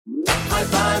High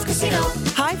Five Casino.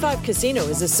 High Five Casino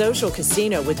is a social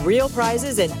casino with real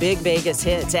prizes and big Vegas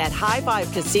hits at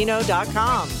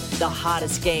highfivecasino.com. The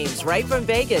hottest games right from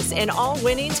Vegas, and all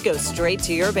winnings go straight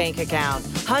to your bank account.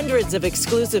 Hundreds of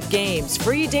exclusive games,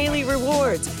 free daily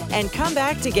rewards, and come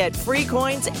back to get free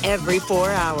coins every 4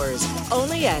 hours.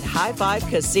 Only at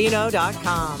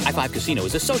highfivecasino.com. High Five Casino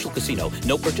is a social casino.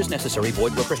 No purchase necessary.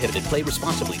 Void where prohibited. Play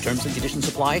responsibly. Terms and conditions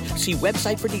apply. See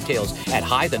website for details at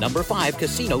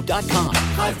high5casino.com.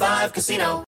 High Five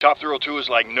Casino. Top Thrill 2 is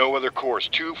like no other course.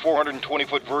 2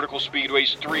 420-foot vertical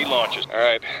speedways, 3 launches. All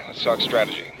right, let's talk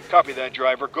strategy. Copy that,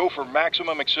 driver. Go for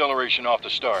maximum acceleration off the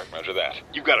start. Roger that.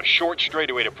 You've got a short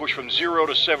straightaway to push from 0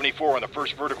 to 74 on the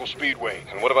first vertical speedway.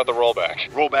 And what about the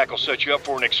rollback? Rollback will set you up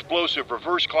for an explosive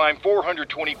reverse climb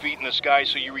 420 feet in the sky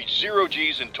so you reach 0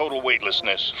 G's in total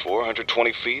weightlessness.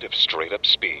 420 feet of straight-up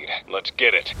speed. Let's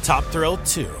get it. Top Thrill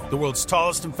 2, the world's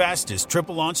tallest and fastest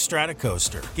triple-launch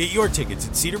stratocoaster. Get your tickets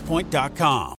at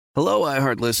cedarpoint.com. Hello,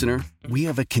 iHeart listener. We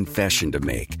have a confession to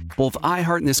make. Both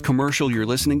iHeart and this commercial you're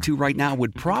listening to right now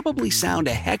would probably sound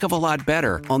a heck of a lot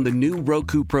better on the new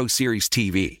Roku Pro Series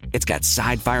TV. It's got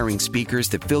side-firing speakers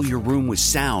that fill your room with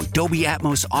sound, Dolby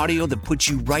Atmos audio that puts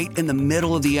you right in the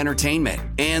middle of the entertainment,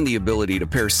 and the ability to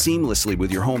pair seamlessly with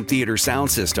your home theater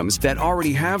sound systems that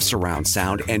already have surround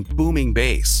sound and booming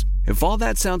bass. If all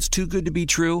that sounds too good to be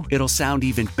true, it'll sound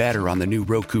even better on the new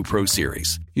Roku Pro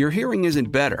Series. Your hearing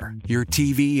isn't better, your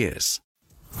TV is.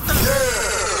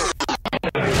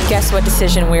 Guess what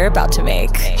decision we're about to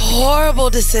make? Horrible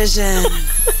decision.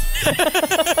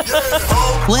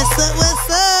 What's up, what's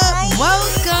up?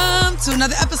 Welcome to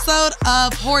another episode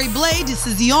of Hori Blade. This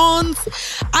is Yawns.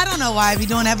 I don't know why I be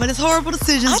doing that, but it's horrible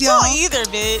decisions, y'all. I don't either,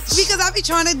 bitch. Because I be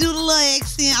trying to do the little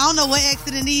accent. I don't know what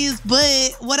accent it is,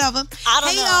 but whatever. I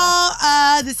don't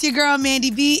know. Y'all, this your girl,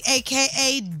 Mandy B,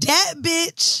 a.k.a. Dat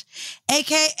Bitch,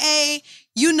 a.k.a.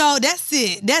 You know, that's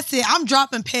it. That's it. I'm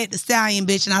dropping Pet the Stallion,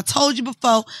 bitch. And I told you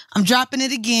before, I'm dropping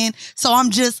it again. So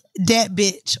I'm just that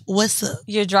bitch. What's up?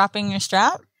 You're dropping your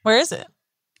strap? Where is it?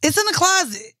 It's in the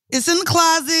closet. It's in the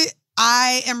closet.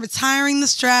 I am retiring the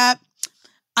strap.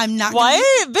 I'm not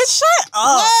What? Bitch, shut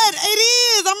up. What? It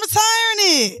is. I'm retiring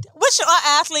it. Which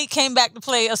athlete came back to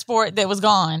play a sport that was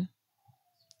gone?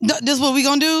 This is what we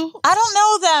gonna do? I don't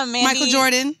know them, Mandy. Michael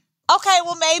Jordan. Okay,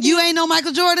 well, maybe. You ain't know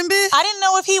Michael Jordan, bitch? I didn't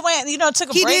know if he went, took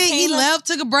a break. He did. He left,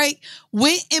 took a break,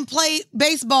 went and played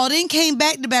baseball, then came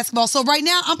back to basketball. So right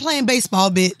now, I'm playing baseball,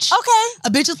 bitch. Okay. A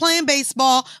bitch is playing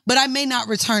baseball, but I may not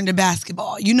return to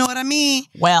basketball. You know what I mean?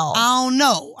 Well. I don't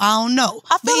know.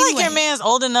 I feel like your man's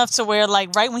old enough to where,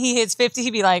 like, right when he hits 50,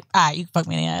 he'd be like, you can fuck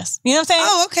me in the ass. You know what I'm saying?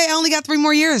 Oh, okay. I only got 3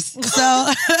 more years.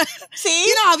 So,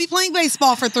 see? I'll be playing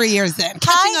baseball for 3 years then.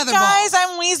 Hi, guys.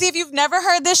 I'm Weezy. If you've never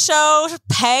heard this show,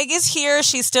 Peg is here.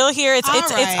 She's still here.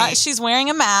 She's wearing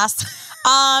a mask.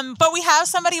 But we have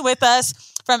somebody with us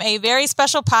from a very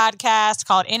special podcast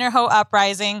called Inner Hoe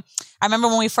Uprising. I remember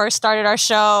when we first started our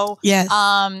show. Yes.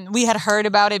 We had heard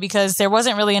about it because there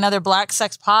wasn't really another black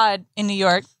sex pod in New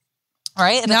York.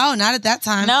 Right? No, not at that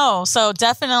time. No. So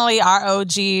definitely our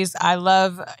OGs. I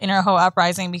love Inner Hoe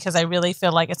Uprising because I really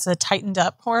feel like it's a tightened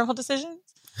up horrible decision.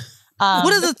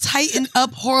 What does a tightened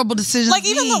up horrible decision like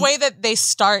mean? Even the way that they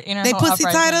start Inner Hoe Uprising. They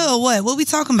pussy tighter or what? What we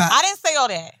talking about? I didn't say all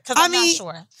that because I'm not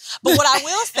sure. But what I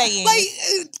will say is, like,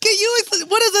 can you explain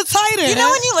what is a tighter? You know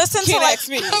when you listen to like ask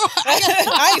me.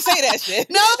 I ain't say that shit.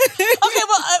 No. Okay,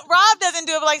 well, Rob doesn't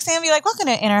do it, but like Sam be like, welcome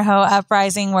to Inner Hoe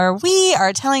Uprising, where we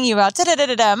are telling you about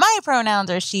da-da-da-da-da. My pronouns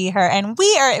are she, her, and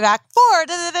we are back for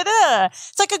da-da-da-da.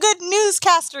 It's like a good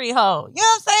newscastery hoe. You know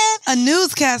what I'm saying? A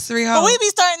newscastery hoe. But we be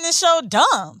starting this show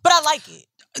dumb, but I like it.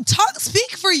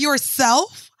 Speak for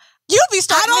yourself. You be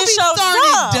starting this show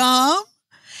dumb.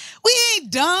 We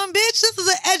ain't dumb, bitch. This is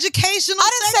an educational I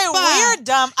didn't say we're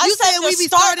dumb. I said the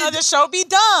start of the show be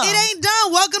dumb. It ain't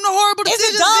dumb. Welcome to Horrible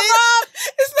Decisions. Is it dumb, Rob?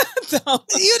 It's not dumb.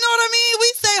 You know what I mean? We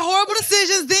say horrible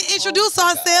decisions, then introduce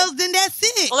ourselves, then that's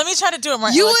it. Well, let me try to do it more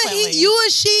eloquently. You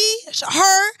a she,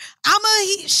 her. I'm a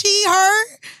he, she,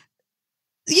 her.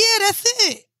 Yeah, that's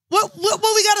it. What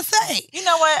we gotta say? You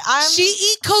know what? She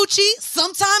eat coochie.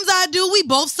 Sometimes I do. We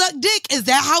both suck dick. Is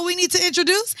that how we need to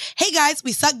introduce? Hey guys,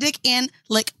 we suck dick and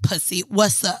lick pussy.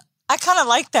 What's up? I kind of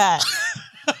like that.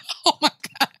 Oh my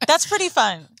God. That's pretty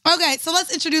fun. Okay, so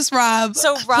let's introduce Rob.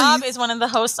 So Rob is one of the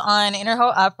hosts on Inner Hoe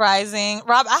Uprising.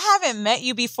 Rob, I haven't met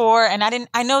you before, and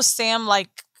I know Sam like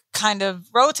kind of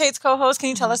rotates co-hosts. Can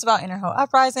you tell us about Inner Hoe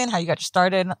Uprising? How you got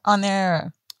started on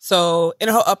there? So,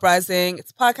 Inner Hoe Uprising, it's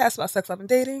a podcast about sex, love, and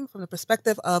dating from the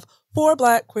perspective of 4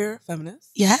 Black queer feminists.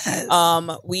 Yes.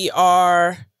 We're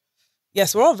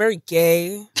all very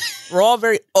gay. We're all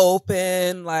very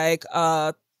open, like,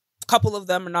 couple of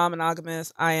them are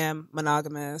non-monogamous. I am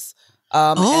monogamous.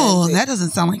 That doesn't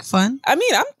sound like fun. I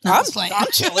mean, I'm chilling.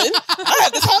 I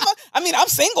have the time. I'm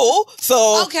single,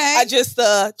 so I just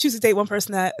choose to date one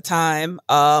person at a time.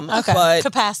 But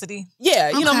capacity. Yeah,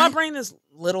 you know, my brain is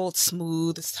little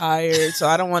smooth. It's tired, so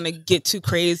I don't want to get too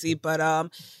crazy. But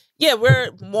yeah,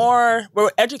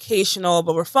 we're educational,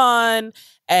 but we're fun.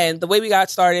 And the way we got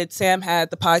started, Sam had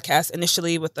the podcast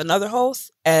initially with another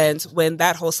host, and when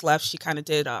that host left, she kind of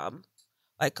did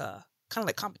like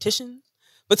competition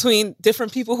between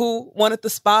different people who wanted the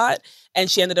spot, and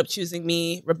she ended up choosing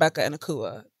me, Rebecca, and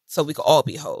Akua, so we could all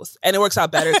be hosts, and it works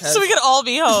out better. So we could all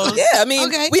be hosts. Yeah, I mean,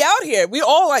 we out here, we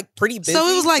all like pretty busy. So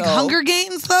it was like Hunger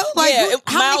Games, though. Like, yeah,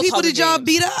 how many people did y'all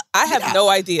beat up? I have no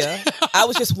idea. I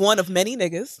was just one of many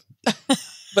niggas.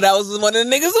 But I was one of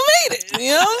the niggas who made it.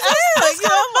 You know what I'm saying? Like, you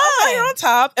know, I'm right on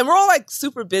top. And we're all like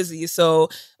super busy. So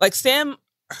like Sam,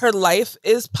 her life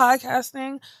is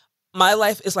podcasting. My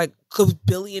life is like a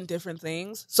billion different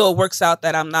things. So it works out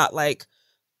that I'm not like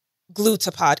glued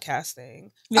to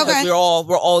podcasting. Okay. We're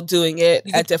all doing it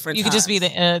at different times. You could just be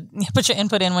put your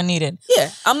input in when needed.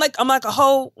 Yeah. I'm like a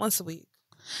hoe once a week.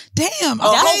 Damn, that's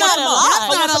not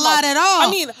a lot at all. I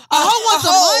mean, a hoe once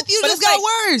a month, you just got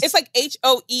worse. It's like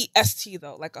HOEST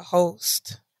though, like a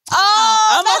host. Oh,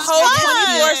 I'm a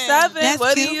host 24/7.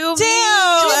 What do you mean? She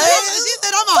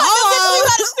said I'm a hoe. We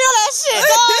gotta steal that shit.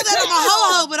 She said I'm a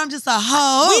hoe, but I'm just a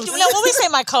hoe. When we say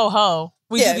my co-ho,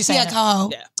 we do be saying co-ho.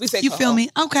 Yeah, we say you co-ho. feel me?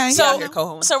 Okay.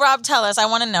 So Rob, tell us. I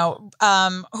want to know.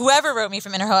 Whoever wrote me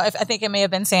from Interho, I think it may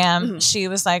have been Sam. Mm-hmm. She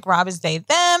was like, "Rob is they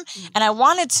them," and I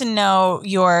wanted to know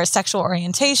your sexual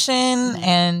orientation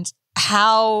and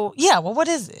how. Yeah, well, what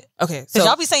is it? Okay, so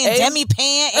y'all be saying demi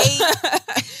pan.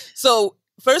 So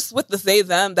first, with the they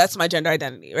them, that's my gender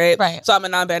identity, right? Right. So I'm a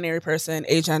non-binary person,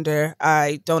 agender.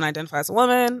 I don't identify as a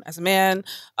woman, as a man,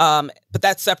 but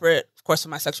that's separate, of course,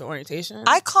 from my sexual orientation.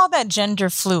 I call that gender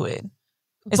fluid.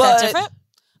 Is that different?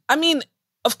 I mean,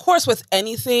 of course, with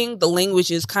anything, the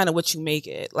language is kind of what you make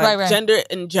it. Like right. Gender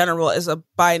in general is a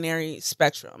binary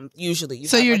spectrum. Usually,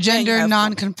 so you're gender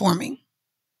non-conforming.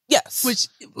 Yes, which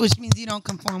means you don't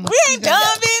conform with. We ain't done,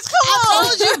 bitch. Come on, I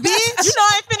told you, bitch. You know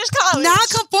I ain't finished college.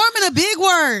 Non-conforming, a big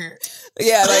word.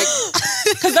 Yeah, like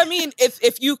because I mean,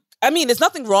 if you, I mean, there's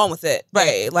nothing wrong with it,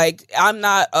 right? Like I'm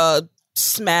not a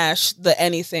smash the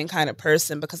anything kind of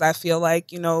person because I feel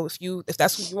like, you know, if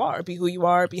that's who you are, be who you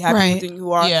are, be happy with who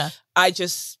you are. Yeah. I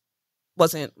just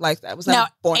wasn't like that. I was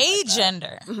not born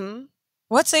agender. Like mm-hmm.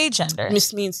 What's agender?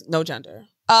 This means no gender.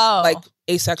 Oh, like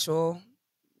asexual.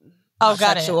 Oh,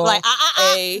 got sexual, it.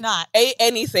 Like not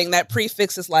anything that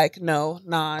prefix is like no,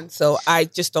 non. So I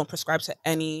just don't prescribe to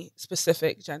any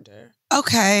specific gender.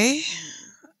 Okay.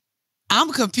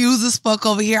 I'm confused as fuck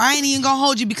over here. I ain't even gonna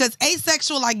hold you because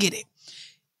asexual, I get it.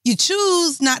 You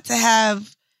choose not to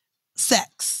have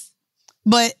sex,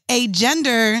 but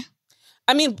agender.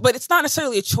 I mean, but it's not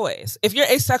necessarily a choice. If you're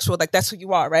asexual, like that's who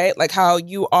you are, right? Like how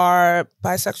you are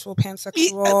bisexual,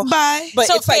 pansexual. But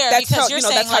so it's fair, like that's because how you're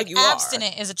saying that's how like you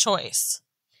abstinent is a choice.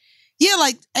 Yeah,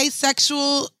 like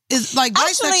asexual is like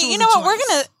bisexual. Actually, you know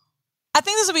what? I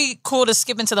think this would be cool to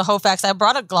skip into the whole facts. I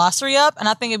brought a glossary up, and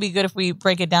I think it'd be good if we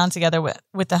break it down together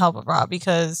with the help of Rob,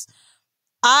 because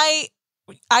I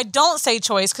don't say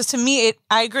choice because to me,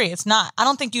 I agree. It's not. I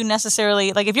don't think you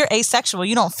necessarily, like if you're asexual,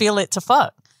 you don't feel it to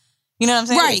fuck. You know what I'm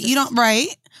saying? Right. You don't, right.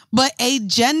 But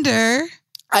agender.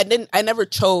 I never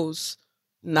chose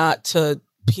not to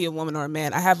be a woman or a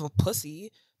man. I have a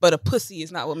pussy, but a pussy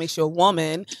is not what makes you a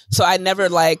woman. So I never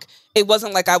it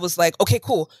wasn't like I was like, okay,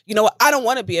 cool. You know what? I don't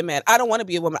want to be a man. I don't want to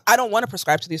be a woman. I don't want to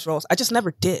prescribe to these roles. I just never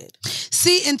did.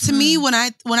 See, and to me, when I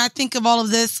think of all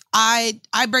of this, I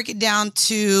break it down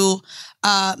to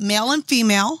male and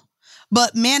female.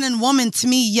 But man and woman, to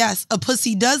me, yes, a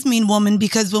pussy does mean woman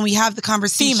because when we have the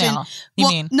conversation... Female, you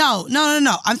mean? No.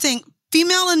 I'm saying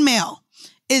female and male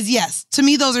is yes. To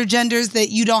me, those are genders that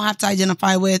you don't have to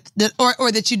identify with or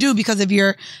that you do because of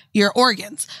your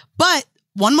organs. But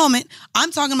one moment,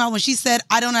 I'm talking about when she said,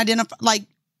 I don't identify... Like,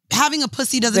 having a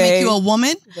pussy doesn't make you a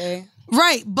woman. They.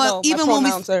 Right, but no, even my when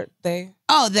pronouns are they.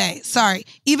 Oh, they. Sorry.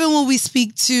 Even when we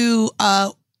speak to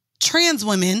trans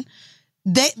women...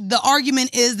 the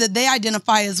argument is that they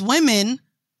identify as women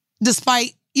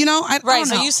despite, I don't know.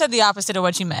 So you said the opposite of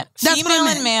what you meant. That's Female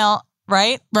and male,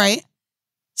 right? Right.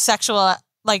 Sexual,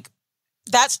 like,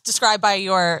 that's described by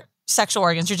your sexual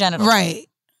organs, your genitals. Right.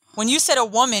 When you said a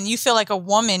woman, you feel like a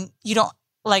woman, you don't,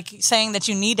 like, saying that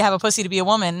you need to have a pussy to be a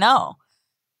woman. No.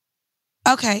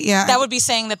 Okay, yeah. That would be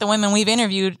saying that the women we've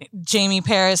interviewed, Jamie,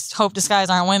 Paris, Hope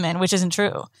Disguise, aren't women, which isn't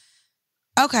true.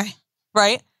 Okay.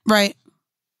 Right? Right.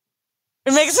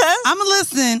 It makes sense? I'm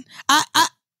listening.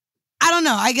 I don't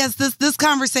know. I guess this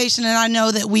conversation, and I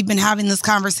know that we've been having this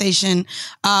conversation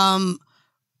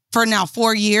for now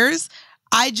 4 years.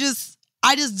 I just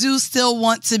do still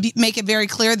want to make it very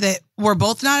clear that we're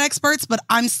both not experts, but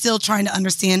I'm still trying to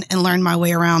understand and learn my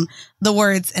way around the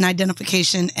words and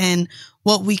identification and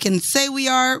what we can say we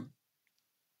are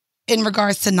in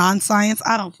regards to non-science.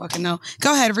 I don't fucking know.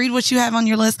 Go ahead, read what you have on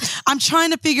your list. I'm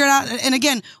trying to figure it out. And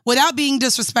again, without being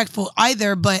disrespectful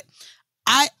either, but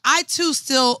I too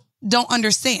still don't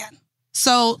understand.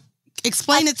 So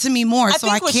explain it to me more so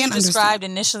I can understand. I think what you described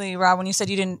initially, Rob, when you said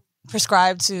you didn't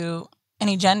prescribe to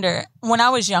any gender, when I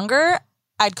was younger,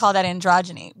 I'd call that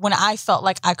androgyny. When I felt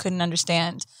like I couldn't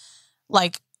understand,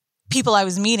 like, people I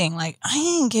was meeting, like, I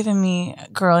ain't giving me a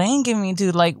girl, I ain't giving me a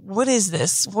dude. Like, what is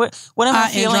this? What am I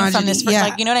feeling from this? Yeah.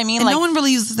 Like, you know what I mean? And like, no one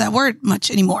really uses that word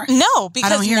much anymore. No,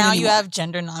 because now you have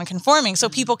gender nonconforming, so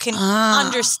people can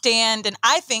understand. And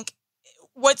I think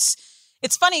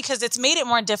it's funny because it's made it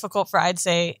more difficult for, I'd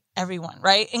say, everyone,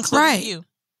 right? Including you.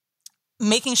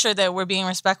 Making sure that we're being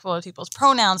respectful of people's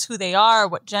pronouns, who they are,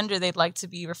 what gender they'd like to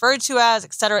be referred to as,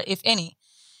 et cetera, if any.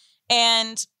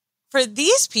 And for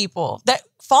these people that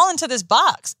fall into this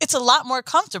box, it's a lot more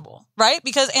comfortable, right?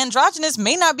 Because androgynous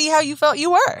may not be how you felt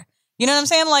you were. You know what I'm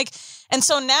saying? Like, and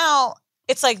so now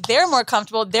it's like they're more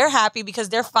comfortable, they're happy because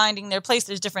they're finding their place.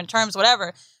 There's different terms,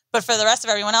 whatever. But for the rest of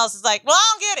everyone else, it's like, well,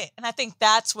 I don't get it. And I think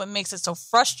that's what makes it so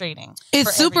frustrating.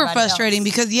 It's super frustrating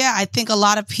because, I think a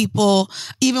lot of people,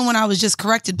 even when I was just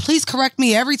corrected, please correct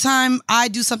me every time I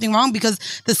do something wrong, because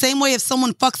the same way if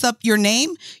someone fucks up your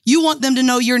name, you want them to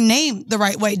know your name the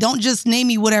right way. Don't just name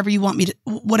me whatever you want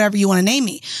to name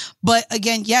me. But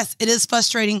again, yes, it is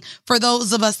frustrating for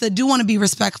those of us that do want to be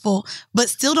respectful, but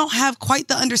still don't have quite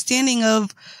the understanding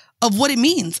of what it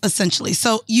means, essentially.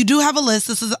 So you do have a list.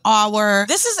 This is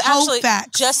actually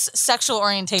facts. Just sexual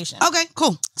orientation. Okay,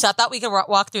 cool. So I thought we could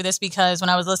walk through this because when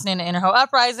I was listening to Interho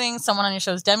Uprising, someone on your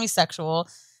show is demisexual.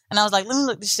 And I was like, let me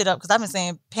look this shit up because I've been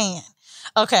saying pan.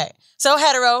 Okay. So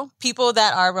hetero, people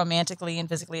that are romantically and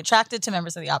physically attracted to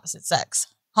members of the opposite sex.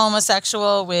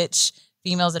 Homosexual, which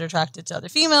females that are attracted to other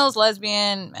females.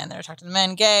 Lesbian, men that are attracted to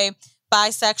men. Gay.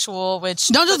 Bisexual, which...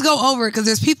 Don't just go over it because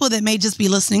there's people that may just be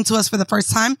listening to us for the first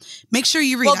time. Make sure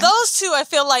you read it. Well, those two I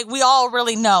feel like we all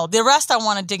really know. The rest I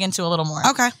want to dig into a little more.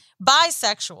 Okay.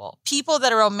 Bisexual, people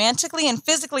that are romantically and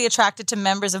physically attracted to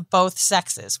members of both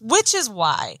sexes, which is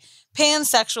why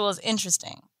pansexual is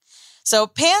interesting. So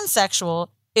pansexual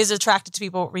is attracted to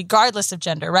people regardless of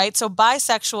gender, right? So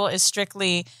bisexual is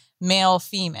strictly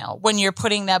male-female when you're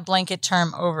putting that blanket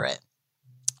term over it.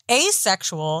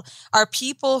 Asexual are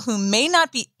people who may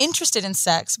not be interested in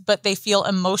sex, but they feel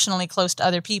emotionally close to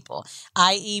other people,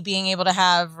 i.e. being able to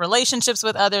have relationships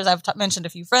with others. I've mentioned a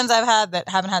few friends I've had that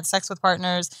haven't had sex with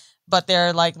partners, but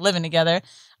they're like living together.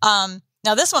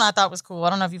 Now, this one I thought was cool. I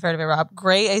don't know if you've heard of it, Rob.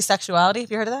 Gray asexuality.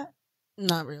 Have you heard of that?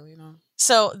 Not really, no.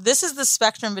 So this is the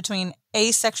spectrum between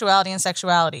asexuality and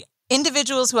sexuality.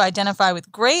 Individuals who identify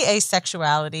with gray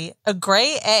asexuality, a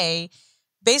gray A,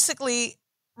 basically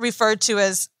referred to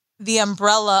as the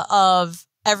umbrella of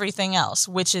everything else,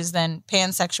 which is then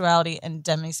pansexuality and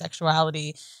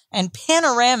demisexuality and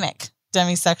panoramic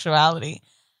demisexuality.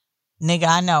 Nigga,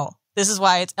 I know. This is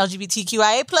why it's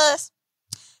LGBTQIA+.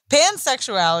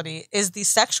 Pansexuality is the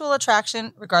sexual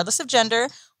attraction, regardless of gender,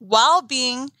 while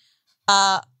being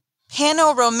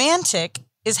panoromantic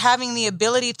is having the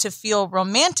ability to feel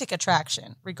romantic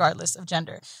attraction, regardless of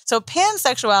gender. So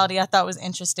pansexuality I thought was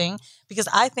interesting because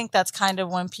I think that's kind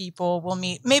of when people will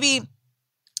meet, maybe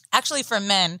actually for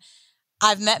men,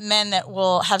 I've met men that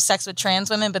will have sex with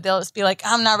trans women, but they'll just be like,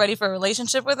 I'm not ready for a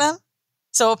relationship with them.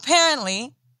 So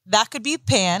apparently that could be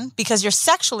pan because you're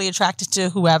sexually attracted to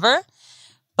whoever,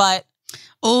 but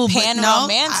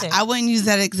pan-romantic. No, I wouldn't use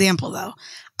that example though.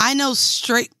 I know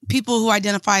straight people who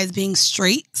identify as being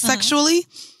straight sexually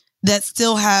that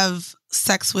still have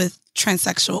sex with trans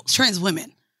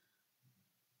women.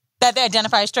 That they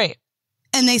identify as straight.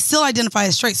 And they still identify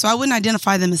as straight. So I wouldn't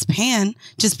identify them as pan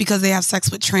just because they have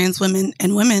sex with trans women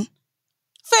and women.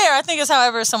 Fair. I think it's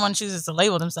however someone chooses to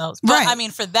label themselves. But right. I mean,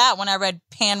 for that, when I read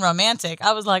pan romantic,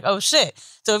 I was like, oh shit.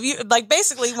 So if you like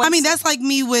basically... that's like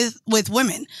me with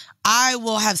women. I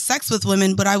will have sex with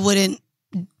women, but I wouldn't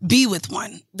be with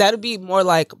one. That would be more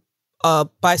like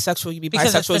bisexual. You'd be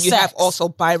because bisexual. You have also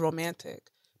biromantic,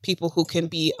 people who can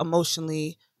be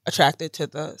emotionally attracted to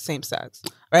the same sex,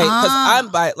 right?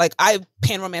 Because I'm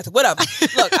pan-romantic, whatever.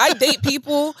 Look, I date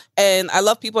people and I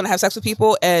love people and I have sex with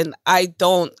people and I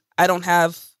don't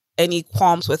have any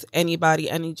qualms with anybody,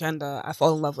 any gender. I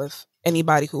fall in love with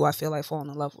anybody who I feel like falling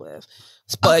in love with.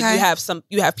 But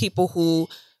you have people who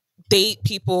date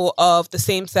people of the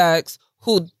same sex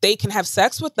who they can have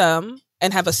sex with them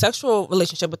and have a sexual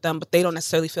relationship with them, but they don't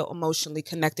necessarily feel emotionally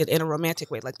connected in a romantic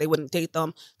way. Like they wouldn't date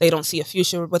them. They don't see a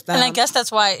future with them. And I guess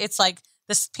that's why it's like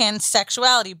this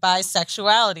pansexuality,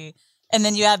 bisexuality. And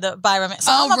then you have the bi-romantic.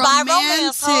 So I'm a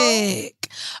bi-romantic.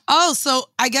 Oh, so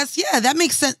I guess, yeah, that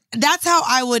makes sense. That's how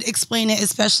I would explain it,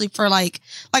 especially for like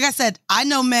I said, I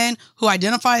know men who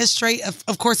identify as straight,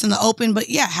 of course, in the open, but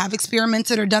yeah, have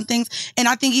experimented or done things. And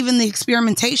I think even the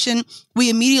experimentation, we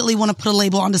immediately want to put a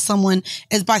label onto someone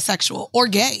as bisexual or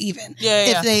gay even.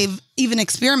 If they've even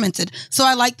experimented. So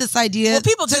I like this idea. Well,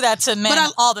 people do that to men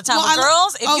all the time. With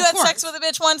girls, if you had sex with a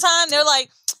bitch one time, they're like,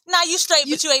 nah, you straight,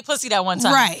 but you ate pussy that one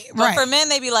time. Right. But for men,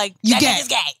 they be like, you that gay. nigga's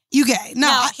gay. You gay. No,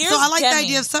 so I like Demi, the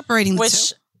idea of separating the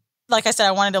two. Like I said,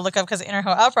 I wanted to look up because of Inner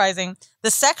Hill Uprising.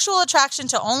 The sexual attraction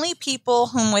to only people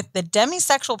whom with the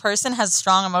demisexual person has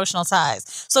strong emotional ties.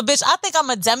 So, bitch, I think I'm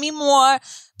a demi-more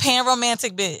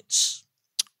pan-romantic bitch.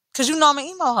 Because you know I'm an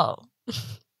emo hoe.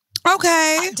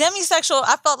 Okay. Demisexual,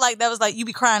 I felt like that was like, you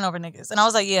be crying over niggas. And I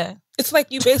was like, yeah. It's like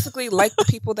you basically like the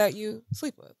people that you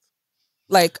sleep with.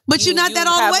 Like, but you're not that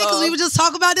all the way because we would just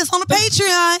talk about this on the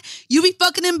Patreon. You be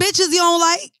fucking them bitches you don't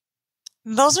like.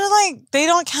 Those are like, they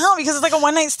don't count because it's like a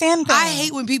one night stand thing. I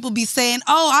hate when people be saying,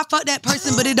 oh, I fucked that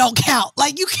person, but it don't count.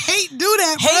 Like, you can't do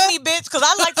that, Hate me, bitch, because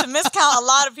I like to miscount a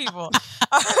lot of people.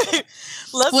 All right.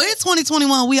 Well, it's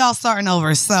 2021. We all starting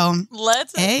over, so.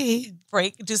 Let's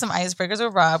do some icebreakers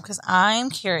with Rob because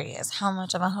I'm curious. How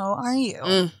much of a hoe are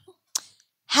you?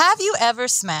 Have you ever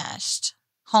smashed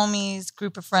homies,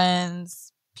 group of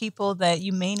friends, people that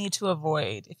you may need to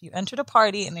avoid if you entered a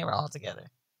party and they were all together?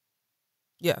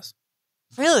 Yes.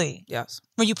 Really? Yes.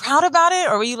 Were you proud about it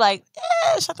or were you like,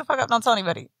 shut the fuck up, don't tell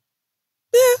anybody?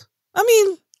 Yeah. I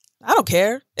mean, I don't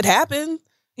care. It happened.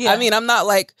 Yeah. I mean, I'm not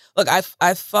like, look,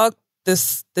 I fucked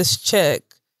this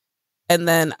chick and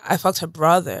then I fucked her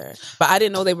brother, but I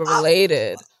didn't know they were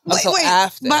related. Until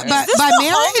after. By marriage?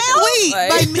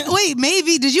 Wait,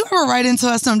 maybe. Did you ever write into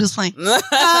us? No, I'm just playing.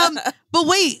 But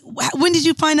wait, when did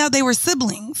you find out they were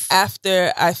siblings?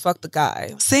 After I fucked the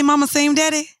guy. Same mama, same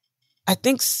daddy? I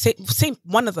think same.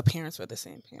 One of the parents were the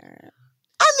same parent.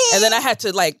 I mean. And then I had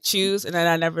to like choose and then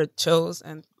I never chose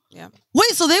and yeah. Wait,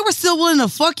 so they were still willing to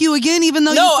fuck you again even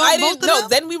though you fucked both of them?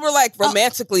 Then we were like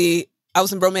romantically... I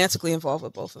was romantically involved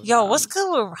with both of them. Yo, what's good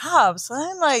with Rob,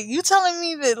 son? Like, you telling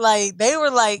me that, like, they were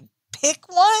like, pick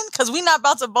one? Because we not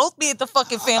about to both be at the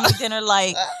fucking family dinner,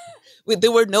 like...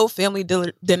 There were no family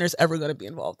dinners ever going to be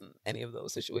involved in any of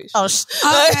those situations. Oh, okay.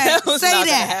 Say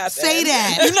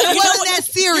that. You know, it wasn't that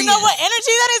serious. You know what energy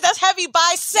that is? That's heavy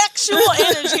bisexual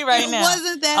energy right now. It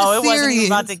wasn't that serious. It wasn't even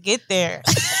about to get there.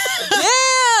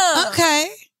 Yeah. Okay.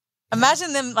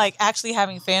 Imagine them, like, actually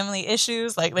having family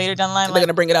issues, like, later down the line. They're going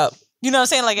to bring it up. You know what I'm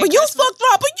saying? Like, but you fucked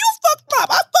Rob.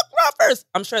 I fucked Rob first.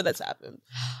 I'm sure that's happened.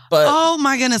 But oh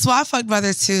my goodness. Well, I fucked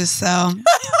brothers too, so.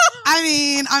 I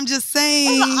mean, I'm just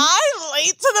saying. I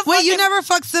late to the Wait, you never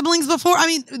fucked siblings before? I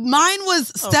mean, mine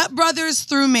was stepbrothers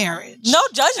through marriage. No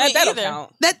judgment that either.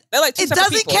 Count. They're like it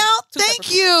doesn't people. count?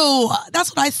 Thank you. That's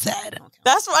what I said.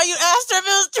 That's why you asked her if it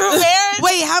was through marriage?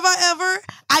 Wait, have I ever?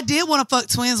 I did want to fuck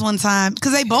twins one time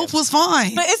because they both was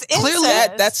fine. But it's incest.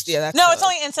 Clearly. That's no, it's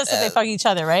only incest if they fuck each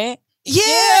other, right?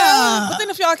 Yeah. But then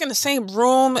if you're like in the same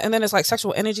room and then it's like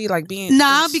sexual energy like being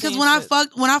because when I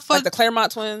fucked like the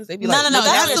Claremont twins, they'd be like no,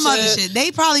 that's some other shit.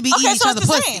 They probably be eating each other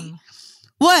pussy. Same.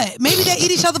 What? Maybe they eat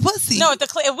each other pussy. No,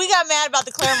 if we got mad about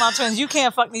the Claremont twins, you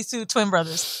can't fuck these two twin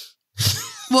brothers.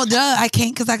 Well, duh, I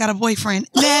can't because I got a boyfriend.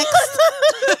 Next.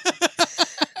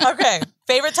 Okay.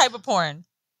 Favorite type of porn?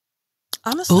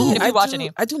 Honestly, if you watch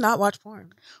any. I do not watch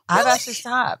porn. I've actually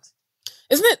stopped.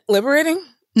 Isn't it liberating?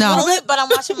 No, but I'm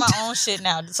watching my own shit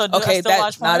now. So do I still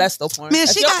watch porn? No, that's still porn. Man,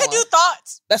 I can do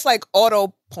thoughts. That's like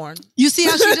auto porn. You see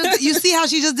how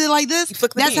she just did like this?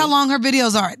 That's how long her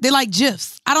videos are. They're like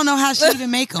GIFs. I don't know how she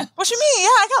even make them. What you mean? Yeah,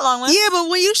 I got long ones. Yeah, but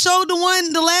when you showed the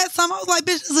last time, I was like,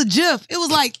 bitch, it's a GIF. It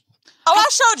was like. Oh, I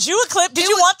showed you a clip. Did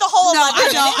you want the whole? No,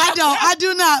 I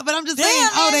do not. But I'm just saying.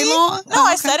 Oh, they long. No,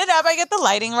 I set it up. I get the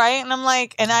lighting right, and I'm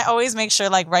like, and I always make sure,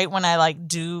 like, right when I like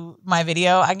do my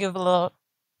video, I give a little.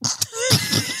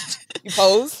 You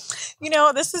pose. You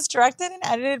know, this is directed and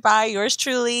edited by yours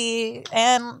truly,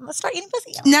 and let's start eating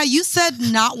pussy. Now, you said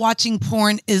not watching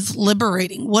porn is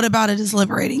liberating. What about it is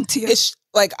liberating to you? It's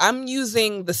like I'm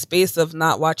using the space of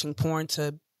not watching porn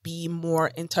to be more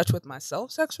in touch with myself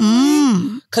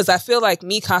sexually. Because I feel like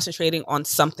me concentrating on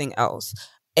something else.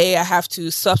 I have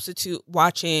to substitute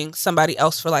watching somebody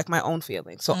else for like my own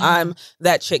feelings. So I'm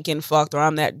that chick getting fucked, or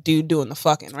I'm that dude doing the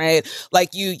fucking, right?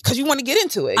 Like because you want to get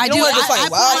into it. I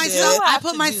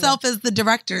put myself as the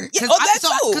director. Yeah,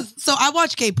 So I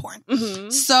watch gay porn.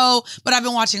 But I've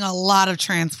been watching a lot of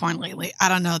trans porn lately. I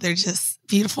don't know. They're just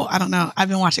beautiful. I don't know. I've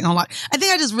been watching a lot. I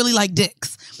think I just really like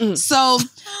dicks. So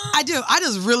I do. I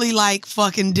just really like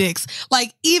fucking dicks.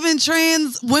 Like even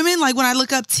trans women, like when I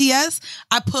look up TS,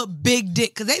 I put big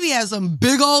dick because they be have some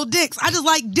big old dicks. I just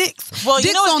like dicks. Well, dicks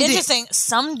you know what's interesting?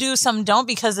 Some do, some don't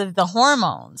because of the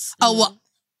hormones. Oh, well,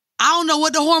 I don't know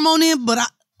what the hormone is, but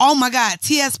oh my God,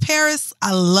 T.S. Paris,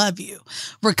 I love you.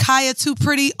 Rakaya Too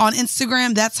Pretty on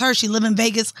Instagram, that's her. She live in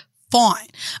Vegas. Fine.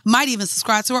 Might even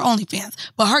subscribe to her OnlyFans.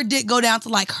 But her dick go down to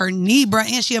like her knee, bruh,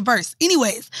 and she a verse.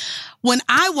 Anyways, when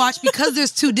I watch, because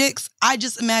there's two dicks, I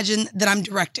just imagine that I'm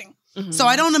directing. So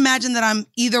I don't imagine that I'm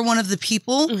either one of the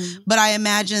people, but I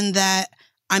imagine that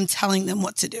I'm telling them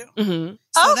what to do.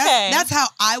 So that's how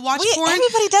I watch porn.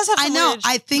 Everybody does have. I know.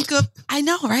 I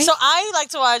know, right? So I like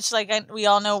to watch, we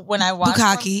all know when I watch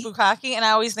Bukkake, and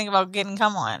I always think about getting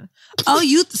come on. Oh,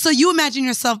 so you imagine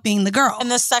yourself being the girl,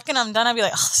 and the second I'm done, I'd be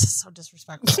like, oh, this is so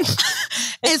disrespectful.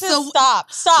 Stop.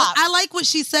 I like what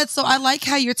she said. So I like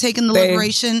how you're taking the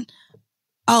liberation.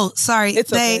 Oh, sorry.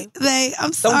 It's okay.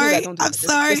 I'm sorry. I'm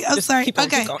sorry. I'm sorry.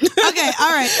 Okay. Okay.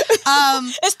 All right.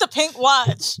 It's the pink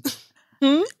watch.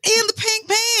 And the pink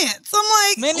pants. I'm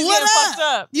like, Minnie's what fucked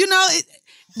up? You know,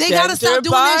 they gotta stop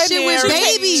doing that shit with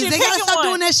babies. They gotta stop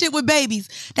doing that shit with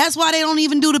babies. That's why they don't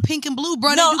even do the pink and blue,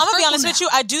 bro. No, I'm gonna be honest with you.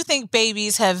 I do think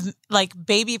babies have, like,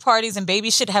 baby parties and baby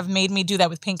shit have made me do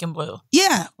that with pink and blue.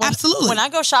 Yeah, absolutely. When I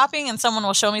go shopping and someone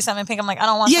will show me something pink, I'm like, I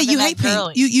don't want something you hate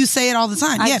girly. pink. You say it all the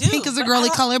time. I do, pink is a girly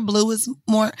color. Blue is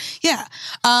more. Yeah.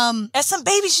 That's some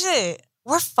baby shit.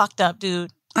 We're fucked up,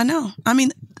 dude. I know. I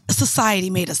mean, society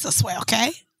made us this way.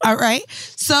 Okay. All right.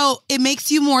 So it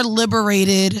makes you more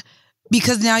liberated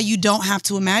because now you don't have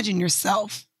to imagine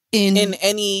yourself in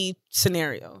any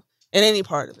scenario, in any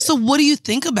part of it. So what do you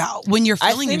think about when you're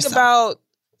feeling yourself? I think about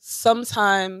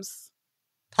sometimes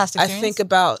past experience? I think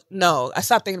about, no, I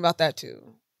stopped thinking about that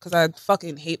too. Because I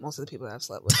fucking hate most of the people that I've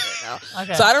slept with right now.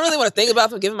 Okay. So I don't really want to think about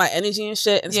them giving my energy and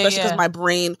shit. And especially because my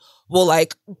brain will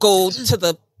like go to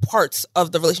the parts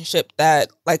of the relationship that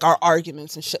like are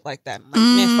arguments and shit like that. I'm like,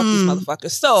 man, fuck these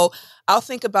motherfuckers. So I'll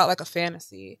think about like a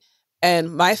fantasy.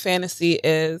 And my fantasy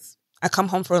is I come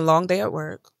home for a long day at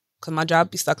work because my job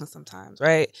be sucking sometimes,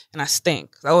 right? And I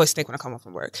stink. I always stink when I come home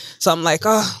from work. So I'm like,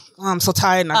 oh, I'm so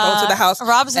tired. And I go to the house.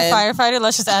 Rob's a firefighter.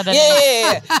 Let's just add that.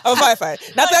 Yeah. I'm a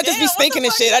firefighter. Not that I just be stinking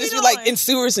and shit. I just be like in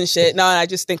sewers and shit. No, I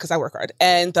just stink because I work hard.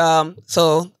 And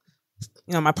so,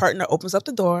 you know, my partner opens up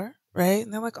the door, right?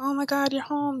 And they're like, oh my God, you're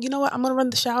home. You know what? I'm going to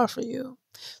run the shower for you.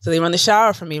 So they run the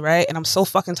shower for me, right? And I'm so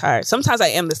fucking tired. Sometimes I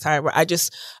am this tired where I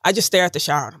just stare at the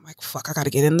shower and I'm like, fuck, I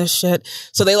gotta get in this shit.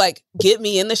 So they like get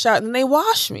me in the shower and they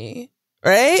wash me,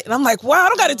 right? And I'm like, wow, I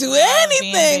don't gotta do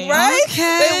anything, right?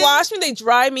 Okay. They wash me, they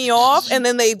dry me off, and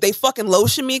then they fucking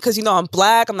lotion me because, you know, I'm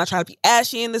black. I'm not trying to be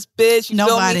ashy in this bitch. You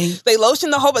feel me? They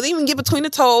lotion the whole, but they even get between the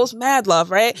toes. Mad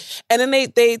love, right? And then they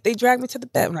drag me to the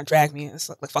bed. When I drag me, it's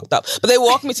like fucked up. But they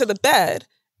walk me to the bed.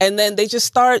 And then they just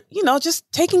start, you know, just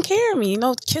taking care of me, you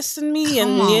know, kissing me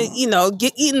and, you know,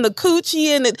 eating the coochie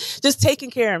and just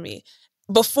taking care of me.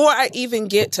 Before I even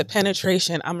get to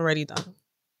penetration, I'm already done.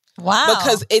 Wow.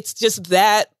 Because it's just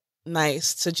that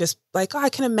nice to just like, oh, I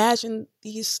can imagine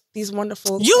these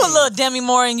wonderful You things. a little Demi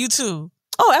Moore in you too.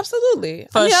 Oh, absolutely.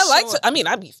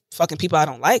 I be fucking people I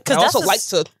don't like. I also like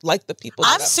to like the people.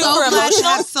 I'm super emotional. To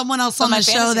have someone else on the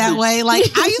show that way. Like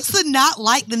I used to not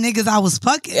like the niggas I was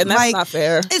fucking. And that's like, not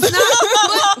fair. It's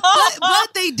not.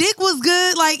 but they dick was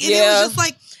good. Like and it was just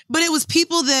like. But it was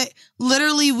people that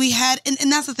literally we had,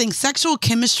 and that's the thing. Sexual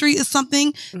chemistry is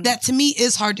something that to me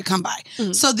is hard to come by.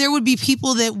 So there would be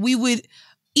people that we would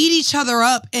eat each other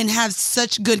up and have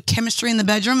such good chemistry in the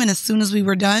bedroom, and as soon as we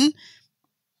were done,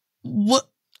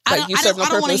 I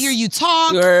don't want to hear you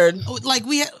talk. Word. Like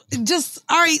we just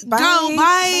all right. Bye. Go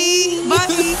bye.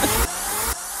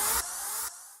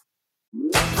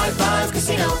 High Five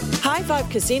Casino. High Five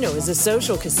Casino is a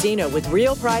social casino with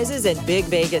real prizes and big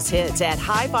Vegas hits at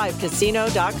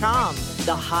highfivecasino.com.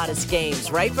 The hottest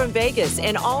games right from Vegas,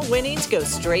 and all winnings go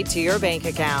straight to your bank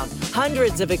account.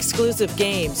 Hundreds of exclusive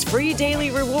games, free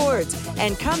daily rewards,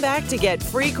 and come back to get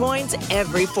free coins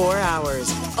every 4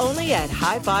 hours. Only at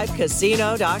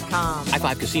highfivecasino.com. High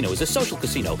Five Casino is a social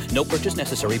casino. No purchase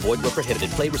necessary. Void where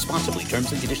prohibited. Play responsibly.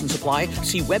 Terms and conditions apply.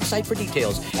 See website for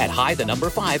details at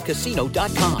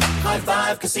high5casino.com. High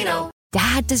Five Casino.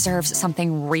 Dad deserves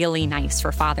something really nice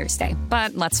for Father's Day,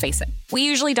 but let's face it, we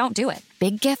usually don't do it.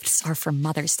 Big gifts are for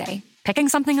Mother's Day. Picking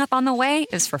something up on the way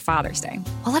is for Father's Day.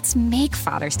 Well, let's make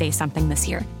Father's Day something this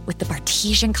year with the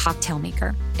Bartesian Cocktail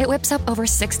Maker. It whips up over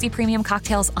 60 premium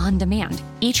cocktails on demand,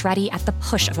 each ready at the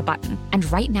push of a button.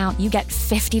 And right now, you get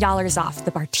 $50 off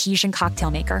the Bartesian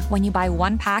Cocktail Maker when you buy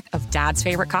 1 pack of Dad's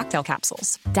favorite cocktail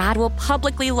capsules. Dad will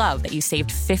publicly love that you saved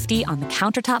 $50 on the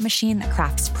countertop machine that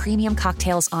crafts premium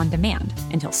cocktails on demand.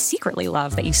 And he'll secretly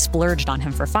love that you splurged on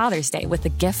him for Father's Day with the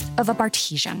gift of a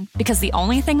Bartesian. Because the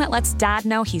only thing that lets Dad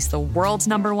know he's the world's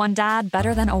 #1 dad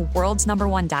better than a world's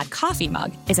 #1 dad coffee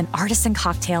mug is an artisan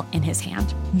cocktail in his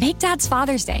hand. Make Dad's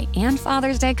Father's Day and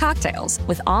Father's Day cocktails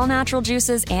with all natural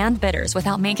juices and bitters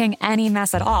without making any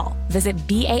mess at all. Visit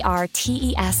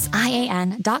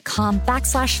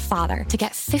BARTESIAN.com/father to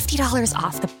get $50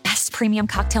 off the best premium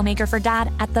cocktail maker for Dad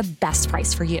at the best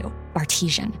price for you.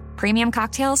 Bartesian. Premium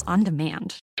cocktails on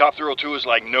demand. Top Thrill 2 is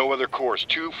like no other course.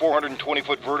 2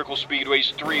 420-foot vertical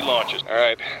speedways, 3 launches. All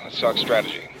right, let's talk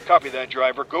strategy. Copy that,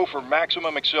 driver. Go for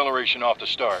maximum acceleration off the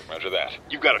start. Roger that.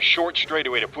 You've got a short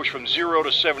straightaway to push from 0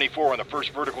 to 74 on the first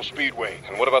vertical speedway.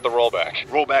 And what about the rollback?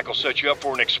 Rollback will set you up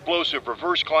for an explosive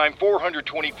reverse climb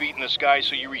 420 feet in the sky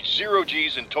so you reach 0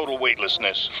 G's in total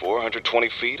weightlessness. 420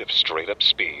 feet of straight-up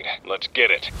speed. Let's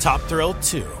get it. Top Thrill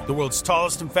 2, the world's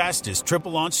tallest and fastest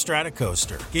triple-launch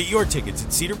stratocoaster. Get your tickets at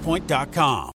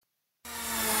cedarpoint.com.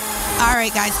 All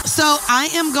right, guys. So I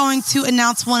am going to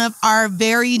announce one of our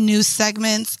very new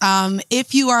segments.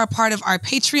 If you are a part of our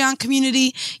Patreon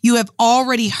community, you have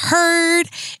already heard.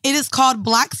 It is called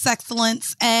Black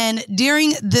Sexcellence. And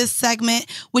during this segment,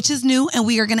 which is new, and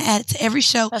we are going to add it to every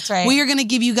show. That's right. We are going to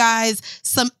give you guys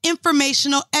some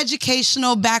informational,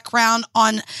 educational background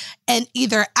on an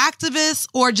either activist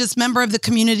or just member of the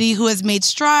community who has made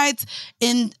strides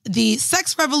in the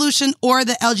sex revolution or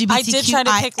the LGBTQIA I did try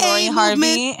to pick Lori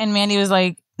Harvey, and Mandy was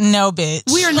like, no,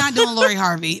 bitch. We are not doing Lori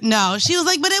Harvey. No, she was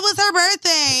like, but it was her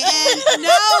birthday. And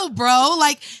no, bro.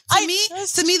 Like, to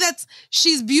me,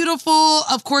 she's beautiful.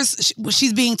 Of course,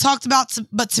 she's being talked about,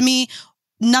 but to me,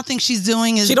 nothing she's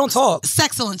doing is... She don't talk.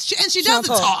 Sexcellence. And she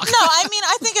doesn't talk. No, I mean,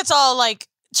 I think it's all like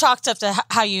chalked up to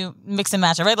how you mix and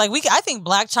match it, right? Like, I think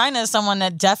Blac Chyna is someone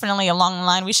that definitely along the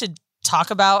line we should talk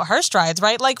about her strides,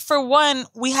 right? Like, for one,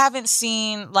 we haven't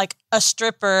seen like a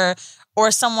stripper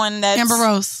or someone that's... Amber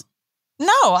Rose.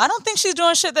 No, I don't think she's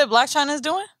doing shit that Blac Chyna is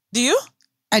doing. Do you?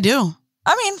 I do.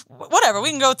 I mean, whatever.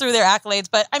 We can go through their accolades,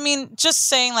 but I mean, just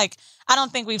saying, like, I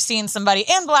don't think we've seen somebody.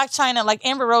 And Blac Chyna, like,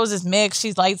 Amber Rose is mixed.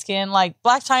 She's light skinned. Like,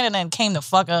 Blac Chyna then came the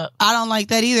fuck up. I don't like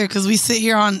that either because we sit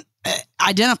here on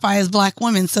identify as Black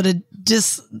women, so to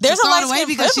just there's to a light away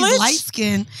because privilege. she's light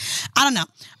skinned. I don't know.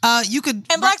 You could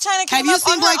and Blac Chyna came have you up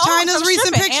seen on Blac her own Chyna's from recent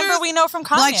stripping. pictures? Amber, we know from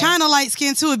Kanye. Blac Chyna light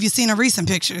skinned too. Have you seen her recent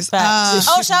pictures?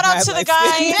 Oh, shout out to the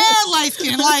guy. Yeah, light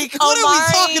skin. Like, what are we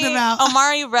talking about?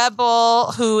 Omari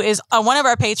Rebel, who is one of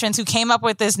our patrons, who came up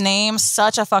with this name.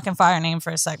 Such a fucking fire name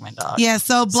for a segment, dog. Yeah.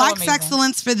 So Black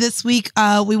Sexcellence for this week.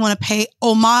 We want to pay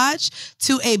homage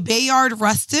to a Bayard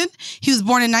Rustin. He was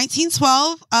born in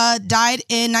 1912. Died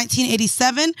in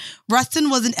 1987. Rustin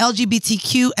was an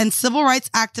LGBTQ and civil rights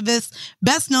activist,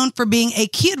 best known for being a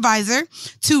key advisor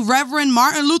to Reverend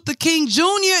Martin Luther King Jr.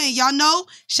 And y'all know,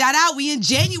 shout out, we in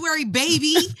January,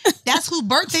 baby. That's whose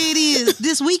birthday it is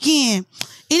this weekend.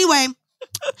 Anyway,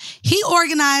 he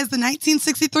organized the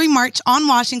 1963 March on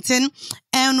Washington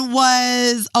and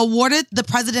was awarded the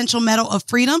Presidential Medal of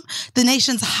Freedom, the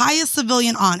nation's highest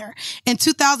civilian honor, in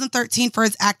 2013 for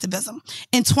his activism.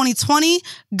 In 2020,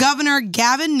 Governor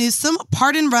Gavin Newsom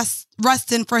pardoned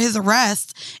Rustin for his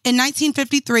arrest in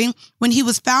 1953 when he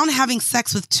was found having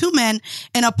sex with 2 men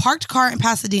in a parked car in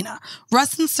Pasadena.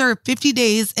 Rustin served 50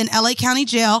 days in LA County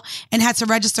Jail and had to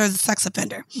register as a sex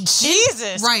offender.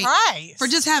 Jesus Christ. For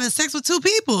just having sex with 2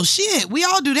 people. Shit, we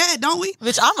all do that, don't we?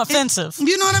 Which I'm offensive.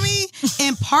 You know what I mean?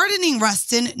 In pardoning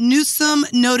Rustin, Newsom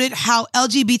noted how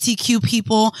LGBTQ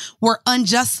people were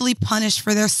unjustly punished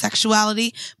for their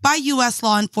sexuality by U.S.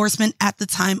 law enforcement at the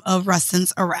time of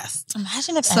Rustin's arrest.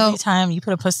 Imagine if every time you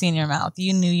put a pussy in your mouth,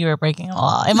 you knew you were breaking a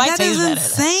law. It might taste better.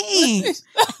 Insane.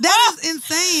 That is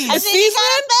insane.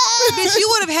 Bitch, you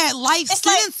would have had life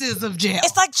sentences of jail.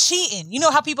 It's like cheating. You know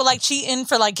how people like cheating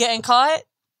for like getting caught?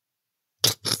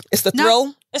 It's the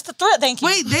thrill. It's the thrill. Thank you.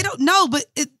 Wait, they don't know, but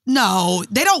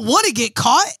they don't want to get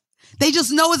caught. They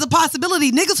just know it's a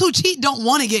possibility. Niggas who cheat don't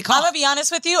want to get caught. I'm going to be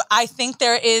honest with you. I think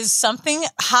there is something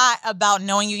hot about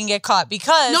knowing you can get caught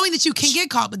because... Knowing that you can get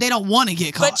caught, but they don't want to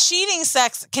get caught. But cheating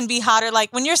sex can be hotter.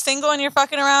 Like when you're single and you're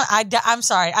fucking around, I'm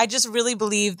sorry. I just really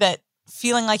believe that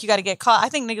feeling like you got to get caught. I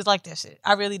think niggas like that shit.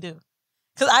 I really do.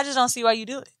 Because I just don't see why you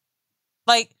do it.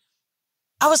 Like,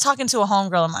 I was talking to a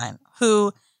homegirl of mine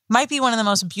who might be one of the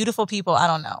most beautiful people. I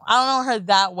don't know. I don't know her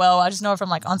that well. I just know her from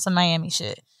like on some Miami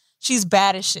shit. She's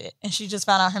bad as shit. And she just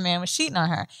found out her man was cheating on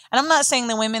her. And I'm not saying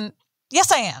the women,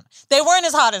 yes, I am. They weren't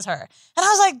as hot as her. And I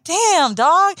was like, damn,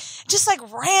 dog. Just like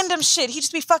random shit. He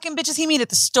just be fucking bitches he meet at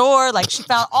the store. Like she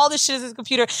found all this shit in his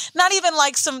computer. Not even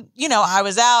like some, I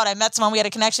was out, I met someone, we had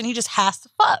a connection. He just has to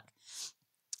fuck.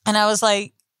 And I was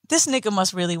like, this nigga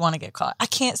must really want to get caught. I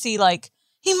can't see like,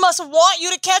 he must want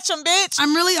you to catch him, bitch.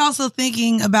 I'm really also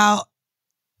thinking about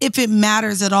if it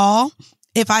matters at all,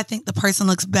 if I think the person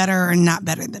looks better or not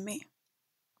better than me.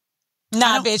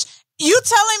 Nah, bitch. You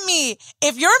telling me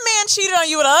if your man cheated on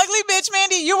you with an ugly bitch,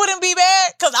 Mandy, you wouldn't be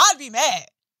mad? Because I'd be mad.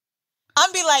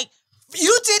 I'd be like,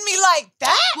 you did me like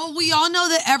that? Well, we all know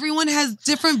that everyone has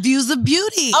different views of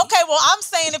beauty. Okay, well, I'm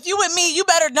saying if you with me, you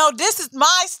better know this is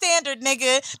my standard,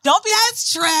 nigga. Don't be...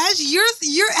 That's trash. You're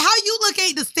how you look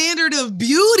at the standard of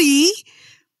beauty.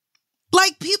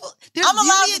 Like people... I'm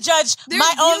allowed to judge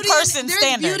my own person's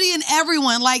standard. There's beauty in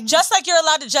everyone. Like just like you're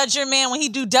allowed to judge your man when he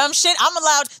do dumb shit, I'm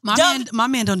allowed... My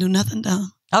man don't do nothing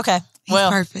dumb. Okay, He's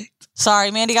perfect.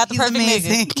 Sorry, Mandy got the perfect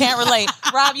nigga. Can't relate.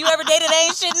 Rob, you ever dated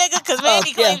ain't shit nigga? Because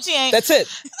Mandy claims she ain't. That's it.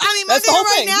 I mean, my man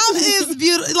right now is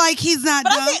beautiful. Like, he's not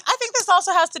dumb. I think this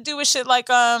also has to do with shit like,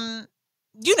 when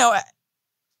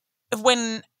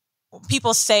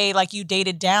people say, like, you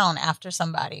dated down after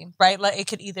somebody, right? Like, it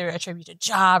could either attribute to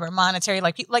job or monetary.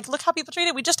 Like, look how people treat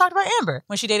it. We just talked about Amber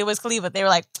when she dated Wiz Khalifa. They were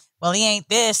like, well, he ain't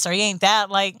this or he ain't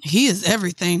that. Like, he is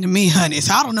everything to me, honey.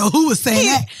 So I don't know who was saying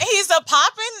that. He's a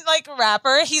poppin' like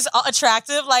rapper. He's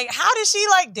attractive. Like, how does she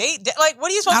like date? Like,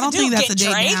 what are you supposed to do? I don't think that's Get a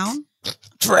date Drake? down.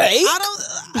 Drake? I don't.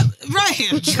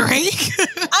 Right, Drake.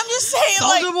 I'm just saying,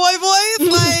 Soulja Boy voice,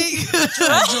 like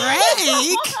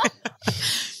Drake.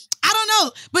 I don't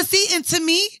know, but see, and to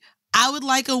me, I would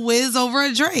like a Wiz over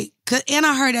a Drake. And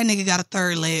I heard that nigga got a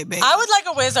third leg, baby. I would like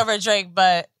a Wiz over a Drake,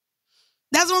 but.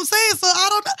 That's what I'm saying. So I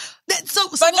don't know.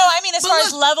 But no, I mean as far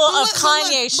as level of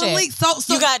Kanye shit.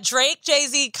 So you got Drake,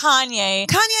 Jay-Z, Kanye.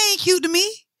 Kanye ain't cute to me.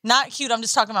 Not cute. I'm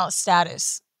just talking about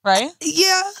status, right?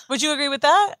 Yeah. Would you agree with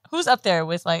that? Who's up there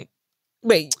with like?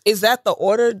 Wait, is that the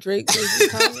order? Drake, Jay-Z,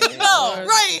 Kanye? No,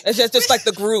 right. It's just like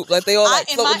the group. Like they all like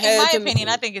in my opinion,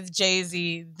 I think it's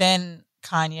Jay-Z, then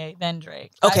Kanye, then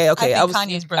Drake. Okay. I think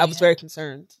Kanye's brilliant. I was very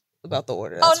concerned about the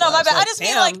order. No, my bad. I just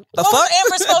mean like, what was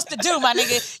Amber supposed to do, my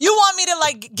nigga? You want me to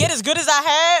like get as good as I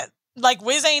had? Like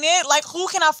Wiz ain't it? Like who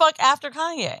can I fuck after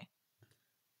Kanye?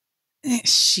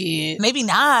 Shit. Maybe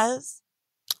Nas.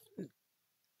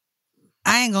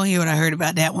 I ain't gonna hear what I heard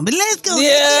about that one, but let's go.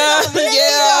 Let's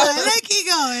keep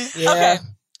going. Yeah. Okay.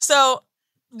 So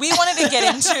we wanted to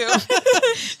get into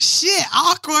shit,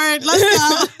 awkward. Let's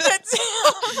go.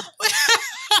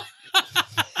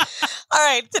 All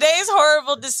right, today's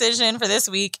horrible decision for this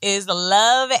week is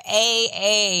Love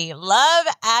AA, Love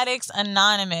Addicts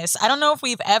Anonymous. I don't know if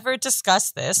we've ever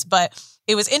discussed this, but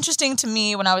it was interesting to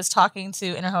me when I was talking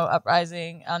to Interho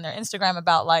Uprising on their Instagram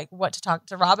about like what to talk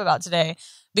to Rob about today,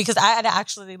 because I had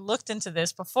actually looked into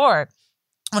this before.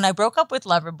 When I broke up with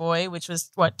Loverboy, which was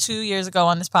 2 years ago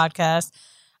on this podcast,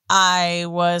 I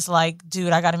was like,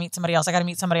 dude, I got to meet somebody else.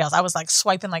 I was like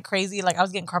swiping like crazy. Like I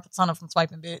was getting carpet tunnel from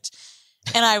swiping, bitch.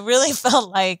 And I really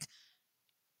felt like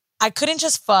I couldn't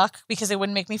just fuck because it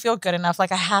wouldn't make me feel good enough.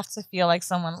 Like I have to feel like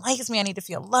someone likes me. I need to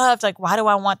feel loved. Like why do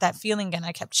I want that feeling again?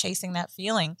 I kept chasing that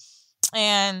feeling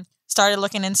and started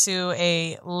looking into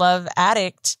a Love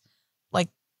Addict like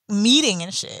meeting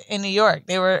and shit in New York.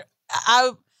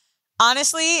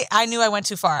 Honestly, I knew I went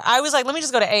too far. I was like, let me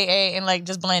just go to AA and like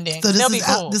just blend in. So they'll be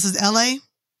cool. This is LA?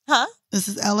 Huh? This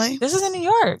is LA? This is in New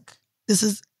York. This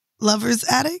is Lovers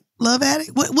Addict? Love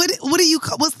Addict? What do you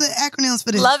call, what's the acronyms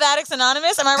for this? Love Addicts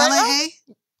Anonymous? Am I right?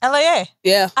 LAA?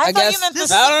 Yeah, I guess. You meant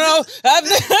this. I don't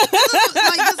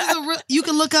know. You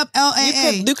can look up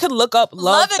LAA. You can look up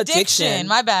Love Addiction.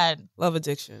 My bad. Love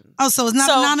Addiction. Oh, so it's not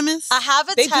anonymous? I have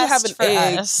a test for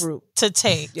us group to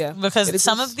take. Yeah, because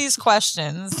some of these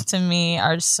questions to me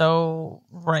are so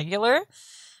regular.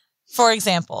 For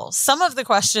example, some of the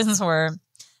questions were,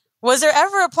 was there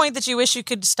ever a point that you wish you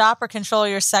could stop or control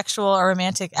your sexual or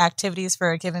romantic activities for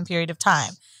a given period of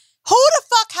time? Who the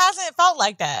fuck hasn't felt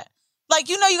like that? Like,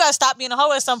 you gotta stop being a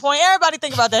hoe at some point. Everybody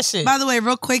think about that shit. By the way,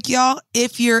 real quick, y'all,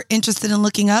 if you're interested in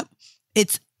looking up,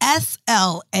 it's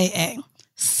SLAA,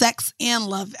 Sex and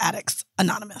Love Addicts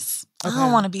Anonymous. Okay. I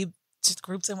don't want to be just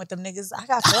grouped in with them niggas. I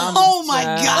got feelings. Oh my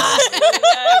God.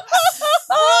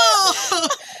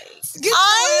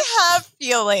 I have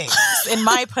feelings in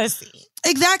my pussy.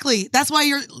 Exactly. That's why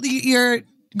you're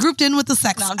grouped in with the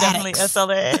sex I'm definitely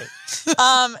SLA.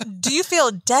 Do you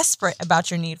feel desperate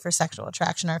about your need for sexual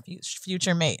attraction or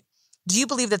future mate? Do you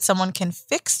believe that someone can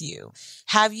fix you?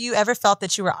 Have you ever felt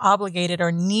that you were obligated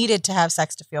or needed to have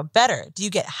sex to feel better? Do you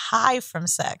get high from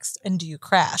sex and do you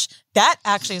crash? That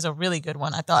actually is a really good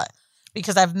one, I thought,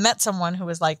 because I've met someone who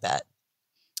was like that,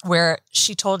 where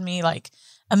she told me like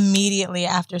immediately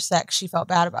after sex, she felt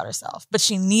bad about herself, but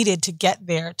she needed to get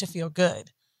there to feel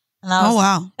good. And I was,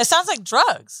 wow. It sounds like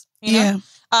drugs. You know?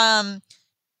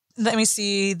 Let me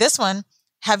see this one.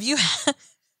 Have you,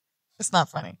 it's not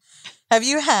funny. Have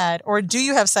you had, or do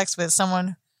you have sex with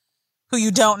someone who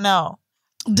you don't know?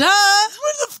 Duh.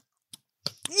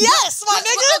 Yes, my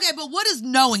nigga. Okay, but what is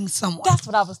knowing someone? That's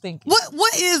what I was thinking.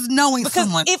 What is knowing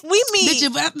someone? If we meet, bitch,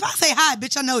 if I say hi,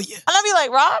 bitch, I know you. And I'll be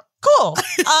like, Rob, cool.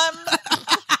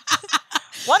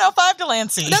 105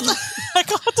 Delancey.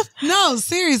 No,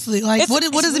 seriously. Like, what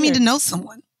does it mean to know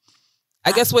someone?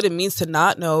 I guess what it means to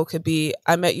not know could be,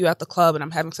 I met you at the club and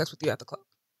I'm having sex with you at the club.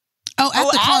 Oh,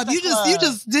 at the club. You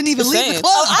just didn't even leave the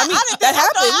club. I mean, that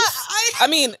happens. I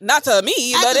mean, not to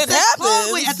me, but it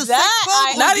happens. Wait, at the sex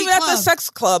club? Not even at the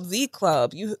sex club, the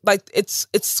club. You like it's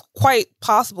quite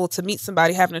possible to meet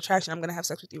somebody, have an attraction. I'm gonna have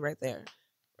sex with you right there.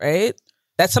 Right?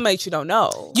 That's somebody that you don't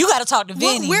know. You gotta talk to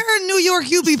Vinny. Where in New York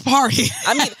you be partying?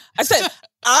 I mean, I said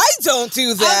I don't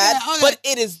do that, okay. but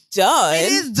it is done.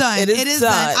 It is done. It is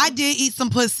done. I did eat some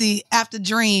pussy after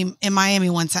Dream in Miami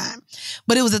one time,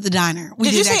 but it was at the diner.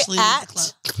 Did you say actually leave the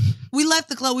club. We left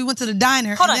the club. We went to the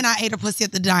diner, then I ate her pussy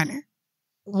at the diner.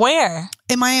 Where?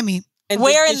 In Miami. And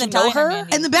where in the diner?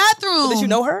 In the bathroom. Did you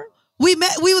know her? We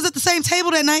met. We was at the same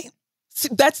table that night. See,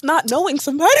 that's not knowing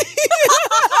somebody.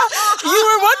 You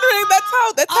were wondering.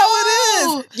 That's how it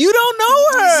is. You don't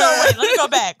know her. So wait, let me go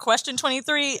back. Question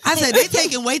 23. I said they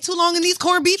taking way too long in these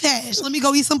corned beef hash. Let me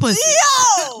go eat some pussy.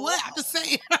 Yo, what? I'm just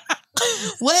saying.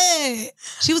 What?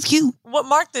 She was cute. What?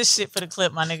 Mark this shit for the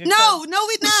clip, my nigga. No, we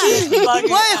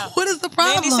not. What is the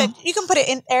problem? Mandy said you can put it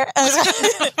in there.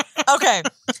 Okay.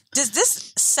 Does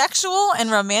this sexual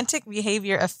and romantic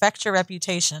behavior affect your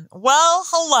reputation? Well,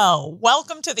 hello.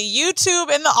 Welcome to the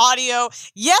YouTube and the audio.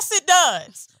 Yes, it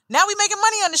does. Now we making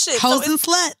money on the shit. Hoes and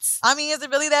sluts. I mean, is it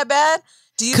really that bad?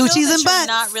 Do you Coochies feel that and you're butts.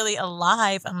 not really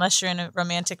alive unless you're in a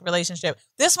romantic relationship?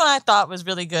 This one I thought was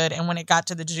really good, and when it got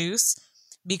to the juice,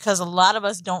 because a lot of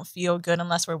us don't feel good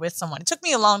unless we're with someone. It took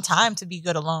me a long time to be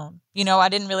good alone. You know, I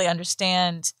didn't really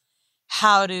understand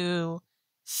how to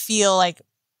feel like,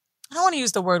 I don't want to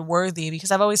use the word worthy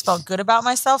because I've always felt good about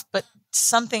myself, but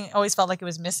something always felt like it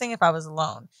was missing if I was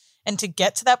alone. And to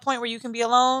get to that point where you can be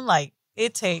alone, like,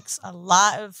 it takes a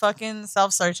lot of fucking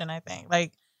self-searching, I think.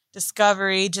 Like,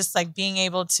 discovery, just like being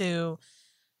able to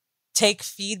take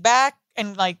feedback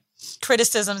and like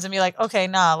criticisms and be like, okay,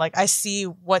 nah, like I see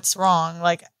what's wrong.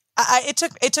 Like it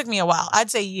took me a while. I'd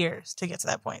say years to get to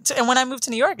that point. And when I moved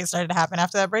to New York, it started to happen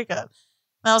after that breakup.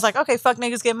 And I was like, okay, fuck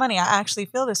niggas get money. I actually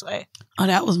feel this way. Oh,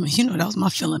 that was my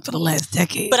feeling for the last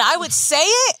decade. But I would say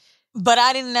it, but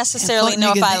I didn't necessarily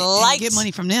know if I liked get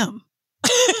money from them.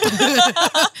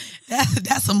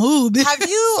 That's a move. Have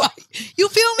you? You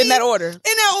feel me? In that order.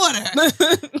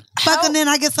 Fucking then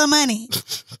I get some money.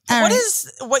 What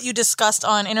is what you discussed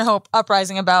on Inner Hope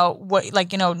Uprising about what,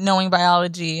 like, you know, knowing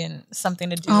biology and something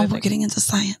to do with we're getting into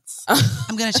science.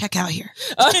 I'm gonna check out here.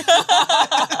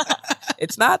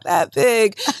 It's not that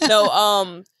big.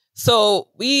 No, so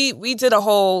we did a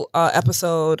whole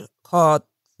episode called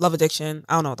Love Addiction.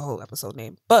 I don't know the whole episode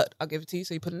name, but I'll give it to you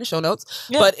so you put it in the show notes.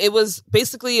 Yeah. But it was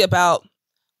basically about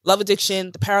love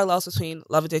addiction, the parallels between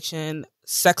love addiction,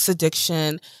 sex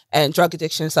addiction, and drug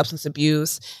addiction, substance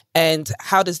abuse, and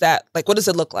how does that, like, what does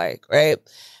it look like, right?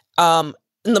 And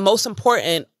the most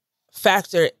important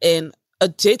factor in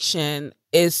addiction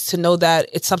is to know that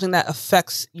it's something that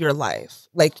affects your life,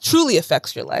 like truly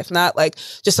affects your life, not like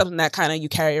just something that kind of you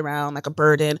carry around like a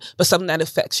burden, but something that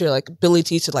affects your like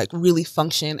ability to like really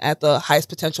function at the highest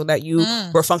potential that you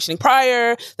were functioning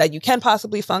prior, that you can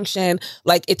possibly function.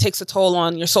 Like it takes a toll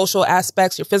on your social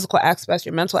aspects, your physical aspects,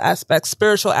 your mental aspects,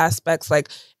 spiritual aspects. Like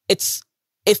it's,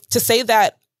 if to say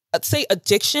that, say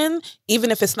addiction,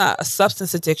 even if it's not a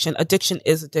substance addiction, addiction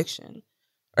is addiction.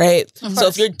 Right. So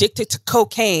if you're addicted to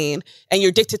cocaine and you're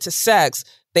addicted to sex,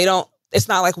 it's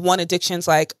not like one addiction's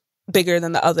like bigger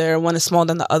than the other, one is smaller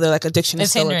than the other. Like addiction is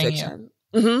still addiction.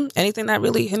 Anything that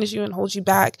really hinders you and holds you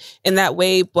back in that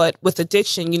way. But with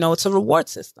addiction, you know, it's a reward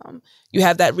system. You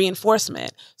have that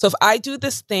reinforcement. So if I do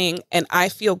this thing and I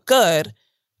feel good,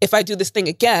 if I do this thing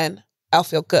again, I'll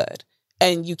feel good.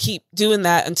 And you keep doing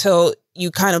that until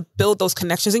you kind of build those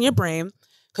connections in your brain.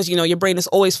 Because, you know, your brain is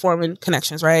always forming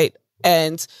connections, right?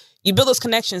 And you build those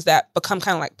connections that become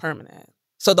kind of like permanent.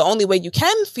 So the only way you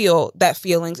can feel that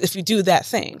feelings if you do that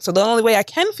thing. So the only way I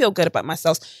can feel good about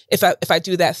myself if I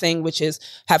do that thing, which is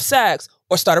have sex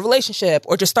or start a relationship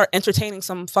or just start entertaining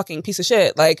some fucking piece of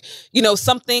shit. Like, you know,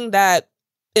 something that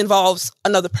involves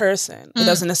another person. It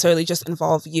doesn't necessarily just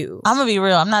involve you. I'm gonna be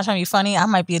real. I'm not trying to be funny. I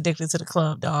might be addicted to the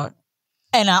club, dog.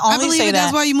 And I only say that.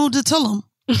 That's why you moved to Tulum.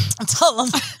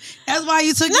 Tulum. That's why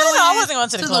you took No, I wasn't going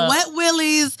to the club. the Wet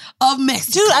Willies of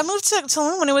Mexico. Dude, I moved to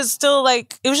Tulum when it was still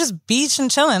like, it was just beach and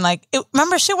chilling. Like,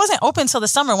 remember, shit wasn't open till the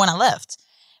summer when I left.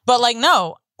 But like,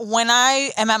 no, when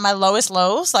I am at my lowest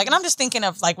lows, like, and I'm just thinking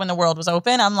of like when the world was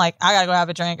open, I'm like, I gotta go have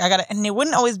a drink. And it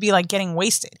wouldn't always be like getting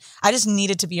wasted. I just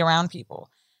needed to be around people.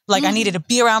 Like, I needed to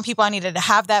be around people. I needed to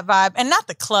have that vibe. And not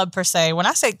the club per se. When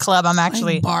I say club, I'm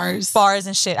actually like bars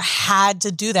and shit. I had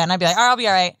to do that. And I'd be like, all right, I'll be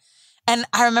all right. And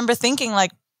I remember thinking,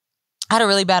 like, I had a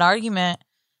really bad argument.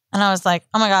 And I was like,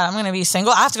 oh my God, I'm going to be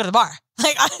single. I have to go to the bar.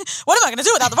 Like, what am I going to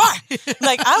do without the bar?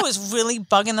 Like, I was really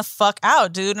bugging the fuck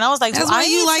out, dude. And I was like, that's why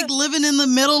you like living in the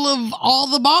middle of all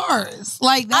the bars.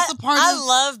 Like, that's a part of... I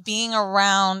love being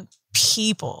around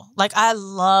people. Like, I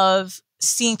love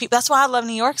seeing people. That's why I love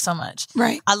New York so much.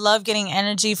 Right. I love getting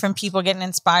energy from people, getting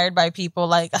inspired by people.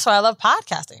 Like, that's why I love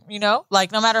podcasting, you know?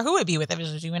 Like, no matter who it be with, if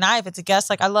it's you and I, if it's a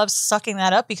guest, like, I love sucking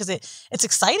that up because it's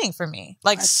exciting for me.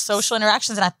 Like, social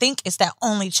interactions. And I think it's that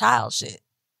only child shit.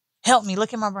 Help me,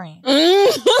 look at my brain.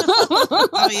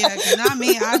 Oh, yeah. Cause not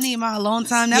me. I need my alone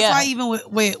time. That's why even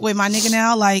with my nigga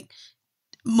now, like,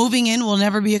 moving in will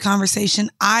never be a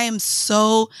conversation. I am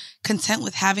so content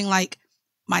with having, like,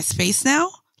 my space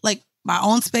now. Like, my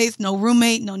own space, no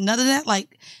roommate, no none of that.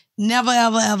 Like, never,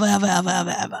 ever, ever, ever, ever,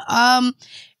 ever, ever.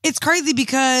 It's crazy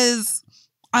because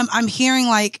I'm hearing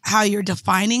like how you're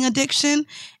defining addiction,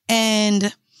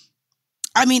 and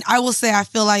I mean, I will say I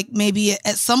feel like maybe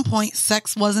at some point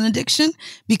sex was an addiction,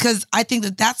 because I think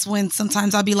that's when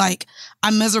sometimes I'll be like,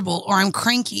 I'm miserable or I'm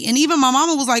cranky, and even my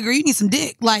mama was like, "Girl, you need some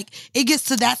dick." Like, it gets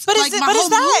to that. But like, is my but whole is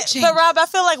that? mood change. But Rob, I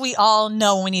feel like we all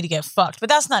know when we need to get fucked, but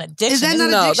that's not addiction. Is that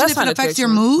not No, addiction that's if not it affects addiction. your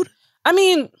mood? I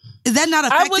mean, is that not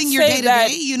affecting your day to day?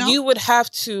 You know, you would have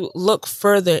to look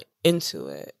further into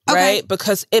it, right?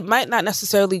 Because it might not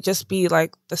necessarily just be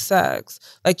like the sex.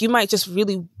 Like, you might just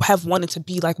really have wanted to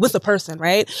be like with a person,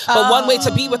 right? But one way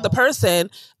to be with the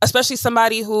person, especially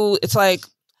somebody who it's like,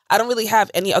 I don't really have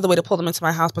any other way to pull them into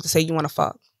my house but to say, you want to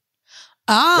fuck.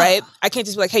 Right? I can't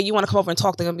just be like, hey, you want to come over and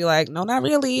talk? They're going to be like, no, not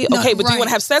really. No, okay, but do you want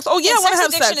to have sex? Oh, yeah, I want to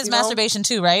have sex. Addiction is masturbation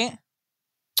too, right?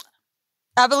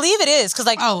 I believe it is. Because,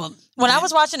 like, when I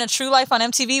was watching A True Life on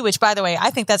MTV, which, by the way, I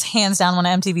think that's hands down one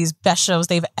of MTV's best shows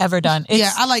they've ever done.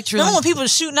 I like True Life. Remember when people were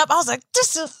shooting up? I was like,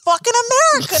 this is fucking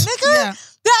America,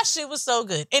 nigga. That shit was so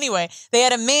good. Anyway, they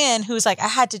had a man who was like, I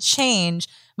had to change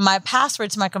my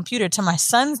password to my computer to my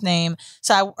son's name,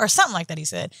 or something like that, he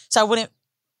said. So I wouldn't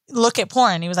look at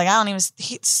porn. He was like, I don't even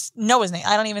know his name.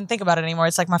 I don't even think about it anymore.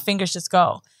 It's like my fingers just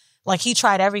go. Like, he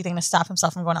tried everything to stop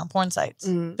himself from going on porn sites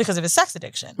because of his sex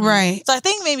addiction. Right. So I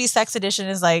think maybe sex addiction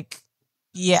is like,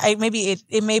 maybe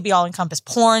it may be all encompassed.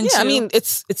 Porn, too. I mean,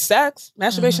 it's sex.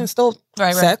 Masturbation is still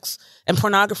sex. And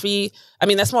pornography, I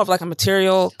mean, that's more of like a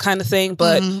material kind of thing.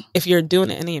 But if you're doing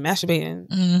it and then you're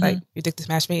masturbating, like, you're addicted to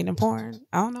masturbating and porn,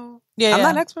 I don't know. I'm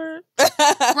not an expert.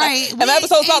 Right. And the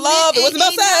episode's about love. It wasn't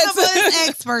about sex. None of us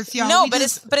experts, y'all. No, but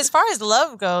as far as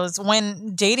love goes,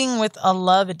 when dating with a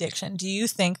love addiction, do you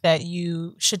think that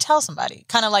you should tell somebody?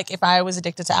 Kind of like if I was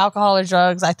addicted to alcohol or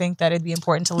drugs, I think that it'd be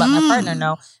important to let my partner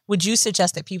know. Would you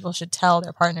suggest that people should tell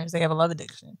their partners they have a love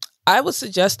addiction? I would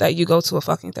suggest that you go to a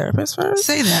fucking therapist first.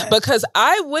 Say that. Because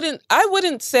I wouldn't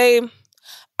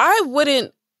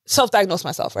self-diagnose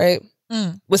myself, right?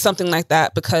 With something like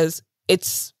that, because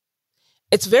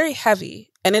it's very heavy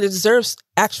and it deserves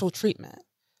actual treatment.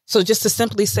 So just to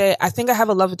simply say, I think I have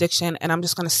a love addiction and I'm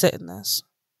just going to sit in this.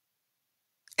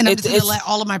 And I'm just going to let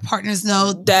all of my partners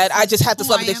know that I just have this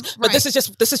love addiction. But this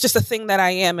is just a thing that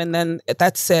I am. And then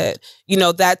that's it. You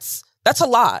know, that's a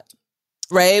lot.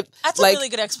 Right? That's a really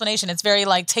good explanation. It's very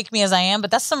like, take me as I am,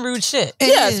 but that's some rude shit.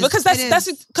 Because that's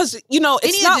because, you know,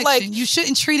 it's any not addiction, like, you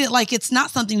shouldn't treat it like it's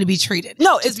not something to be treated.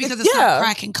 No, it's because it's not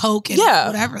crack and coke and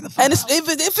whatever the fuck. And if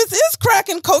it is crack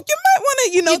and coke, you might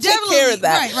want to, take care of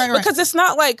that. Right. Because it's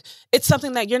not like it's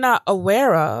something that you're not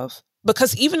aware of.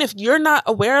 Because even if you're not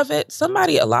aware of it,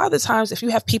 somebody, a lot of the times, if you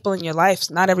have people in your life,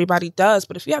 not everybody does,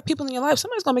 but if you have people in your life,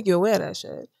 somebody's going to make you aware of that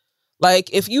shit.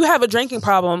 Like, if you have a drinking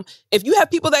problem, if you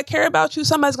have people that care about you,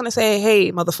 somebody's going to say,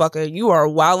 hey, motherfucker, you are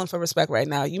wilding for respect right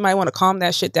now. You might want to calm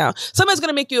that shit down. Somebody's going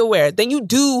to make you aware. Then you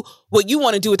do what you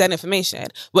want to do with that information,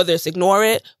 whether it's ignore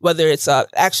it, whether it's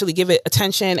actually give it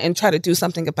attention and try to do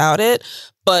something about it.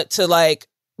 But to, like,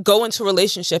 go into a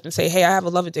relationship and say, hey, I have a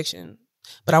love addiction.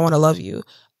 but I want to love you.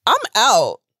 I'm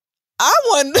out. I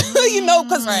want,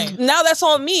 because now that's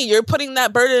on me. You're putting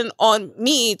that burden on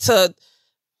me to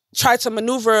try to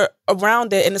maneuver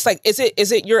around it. And it's like, is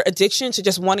it your addiction to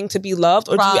just wanting to be loved,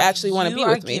 or do you actually want to be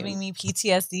with me? You are giving me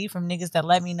PTSD from niggas that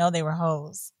let me know they were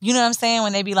hoes. You know what I'm saying?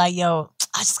 When they be like, yo,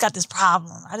 I just got this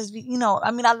problem. I just be,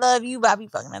 I love you, but I be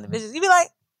fucking other bitches. You be like,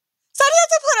 so do you have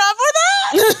to put up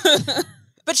with that?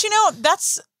 But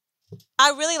I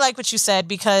really like what you said,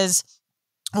 because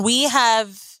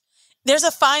there's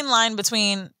a fine line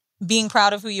between being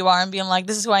proud of who you are and being like,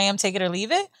 this is who I am, take it or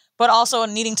leave it. But also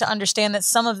needing to understand that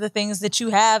some of the things that you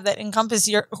have that encompass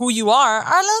who you are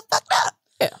a little fucked up.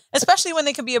 Yeah. Especially when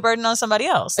they could be a burden on somebody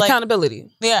else. Like, accountability.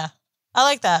 Yeah. I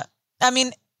like that. I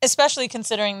mean, especially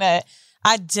considering that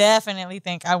I definitely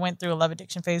think I went through a love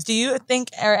addiction phase. Do you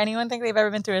think, or anyone think they've ever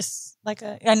been through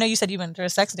I know you said you went through a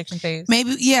sex addiction phase.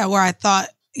 Maybe, yeah, where I thought,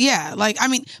 yeah,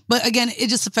 but again, it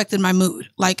just affected my mood.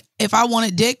 Like, if I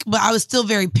wanted dick, but I was still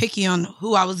very picky on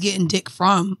who I was getting dick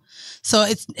from. So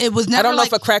it was never. I don't know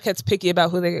if a crackhead's picky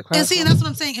about who they get crack and from. That's what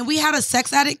I'm saying. And we had a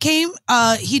sex addict came.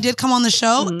 He did come on the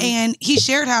show, and he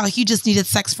shared how he just needed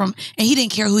sex from, and he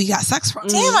didn't care who he got sex from.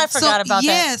 Damn, I forgot about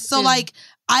that. Yeah, so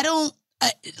I don't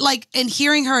and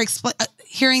hearing her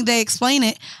hearing they explain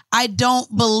it, I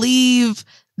don't believe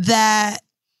that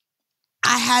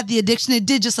I had the addiction. It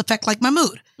did just affect my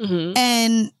mood. Mm-hmm.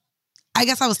 And I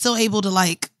guess I was still able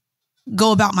to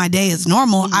go about my day as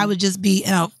normal. Mm-hmm. I would just be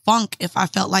in a funk if I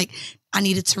felt like I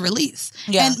needed to release.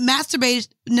 Yeah. And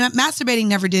masturbating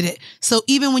never did it. So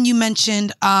even when you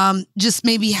mentioned just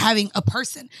maybe having a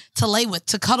person to lay with,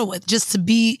 to cuddle with, just to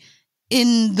be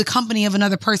in the company of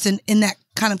another person in that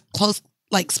kind of close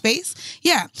space.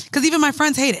 Yeah. Because even my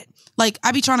friends hate it.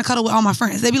 I be trying to cuddle with all my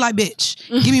friends. They be like, bitch,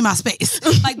 give me my space.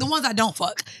 The ones I don't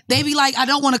fuck. They be like, I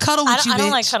don't want to cuddle with you, bitch. I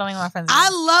don't like cuddling with my friends. I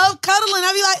love cuddling.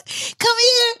 I be like, come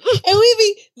here.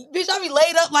 And I be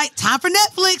laid up time for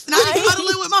Netflix. And I be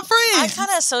cuddling with my friends. I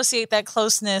kind of associate that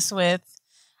closeness with,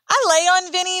 I lay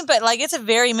on Vinny, but it's a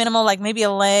very minimal, maybe a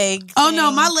leg. Oh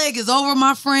no, my leg is over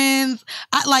my friends.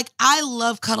 I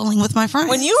love cuddling with my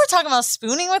friends. When you were talking about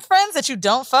spooning with friends that you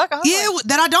don't fuck,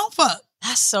 that I don't fuck.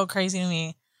 That's so crazy to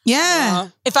me. Yeah.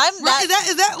 If I'm right,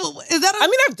 is that I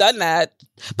mean, I've done that.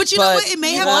 But you know what? It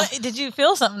may have. Did you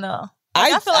feel something though?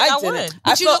 I feel like I would.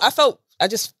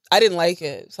 I didn't like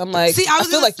it. So I'm like, I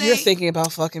feel like you're thinking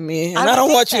about fucking me, and I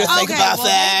don't want you to think about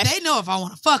that. They know if I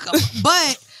want to fuck them,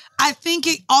 but I think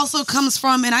it also comes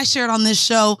from, and I shared on this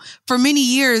show, for many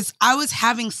years, I was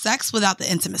having sex without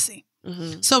the intimacy.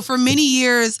 Mm-hmm. So for many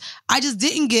years, I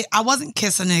wasn't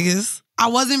kissing niggas. I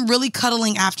wasn't really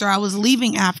cuddling after. I was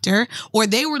leaving after, or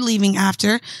they were leaving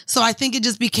after. So I think it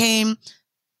just became,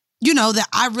 that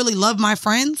I really love my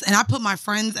friends, and I put my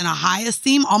friends in a high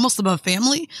esteem, almost above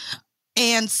family.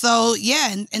 And so,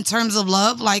 yeah, in terms of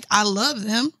love, I love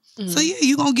them. Mm-hmm. So yeah,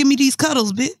 you gonna give me these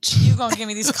cuddles, bitch. You gonna give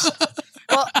me these cuddles.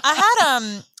 Well, I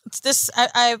had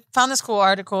I found this cool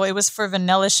article. It was for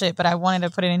Vanilla Shit, but I wanted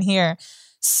to put it in here.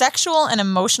 Sexual and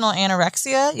emotional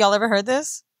anorexia. Y'all ever heard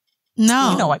this?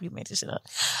 No. You know why people made this shit up.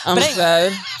 I'm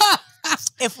sad.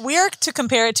 If we're to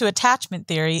compare it to attachment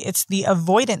theory, it's the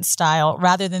avoidance style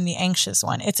rather than the anxious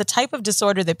one. It's a type of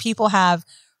disorder that people have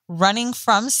running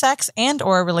from sex and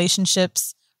or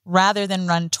relationships rather than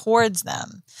run towards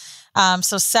them.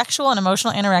 So sexual and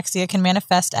emotional anorexia can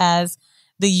manifest as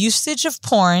the usage of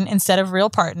porn instead of real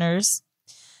partners,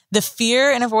 the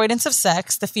fear and avoidance of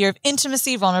sex, the fear of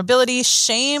intimacy, vulnerability,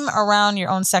 shame around your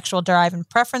own sexual drive and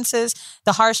preferences,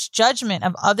 the harsh judgment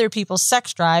of other people's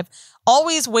sex drive,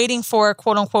 always waiting for,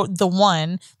 quote unquote, the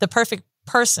one, the perfect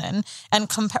person, and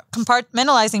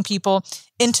compartmentalizing people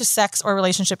into sex or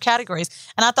relationship categories.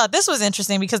 And I thought this was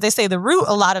interesting because they say the root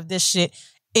a lot of this shit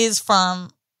is from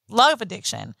love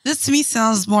addiction. This to me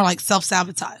sounds more like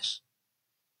self-sabotage.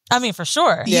 I mean, for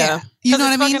sure. Yeah. You know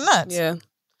what I mean? Nuts. Yeah.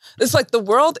 It's the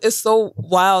world is so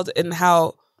wild in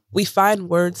how we find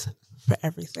words for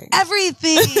everything.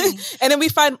 Everything. And then we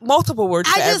find multiple words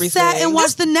for everything. I just sat and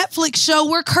watched the Netflix show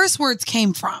where curse words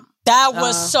came from. That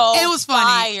was so It was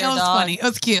funny. Fire, it was funny. It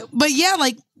was cute. But yeah,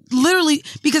 literally,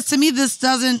 because to me, this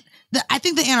doesn't, I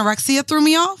think the anorexia threw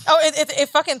me off. Oh, it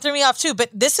fucking threw me off too. But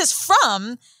this is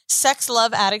from Sex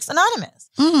Love Addicts Anonymous.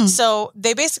 Mm. So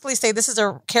they basically say this is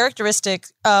a characteristic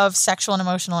of sexual and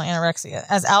emotional anorexia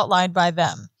as outlined by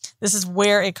them. This is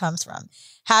where it comes from.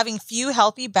 Having few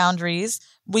healthy boundaries,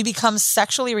 we become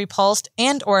sexually repulsed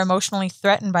and or emotionally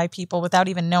threatened by people without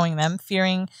even knowing them,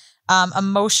 fearing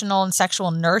emotional and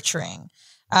sexual nurturing.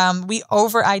 We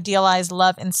over-idealize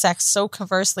love and sex so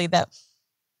conversely that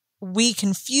we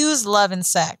confuse love and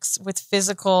sex with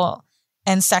physical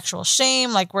and sexual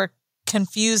shame. We're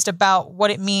confused about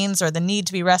what it means or the need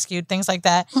to be rescued, things like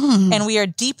that. And we are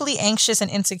deeply anxious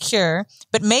and insecure,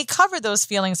 but may cover those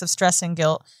feelings of stress and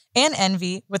guilt and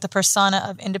envy with a persona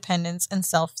of independence and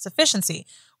self-sufficiency,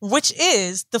 which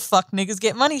is the fuck niggas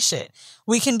get money shit.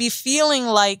 We can be feeling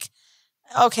like,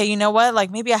 okay, you know what? Like,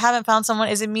 maybe I haven't found someone.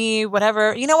 Is it me?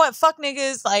 Whatever. You know what? Fuck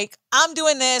niggas. Like, I'm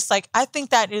doing this. Like, I think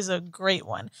that is a great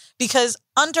one because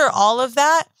under all of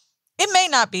that, it may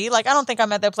not be. Like, I don't think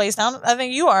I'm at that place now. I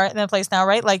think you are at that place now,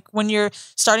 right? Like, when you're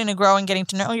starting to grow and getting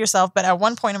to know yourself. But at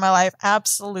one point in my life,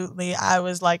 absolutely, I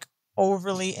was like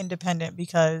overly independent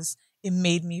because it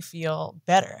made me feel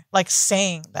better. Like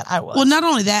saying that I was. Well, not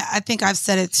only that, I think I've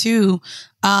said it too.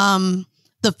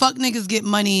 The fuck niggas get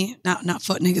money, not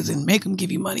fuck niggas and make them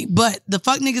give you money, but the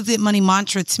fuck niggas get money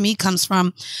mantra to me comes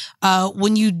from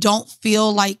when you don't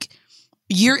feel like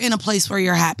you're in a place where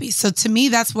you're happy. So to me,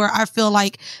 that's where I feel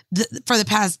like for the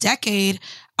past decade,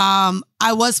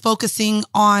 I was focusing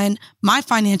on my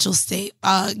financial state,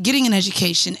 getting an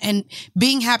education and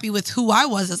being happy with who I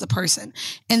was as a person.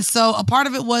 And so a part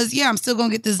of it was, I'm still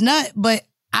going to get this nut, but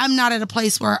I'm not at a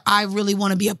place where I really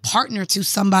want to be a partner to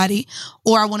somebody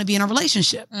or I want to be in a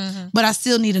relationship. But I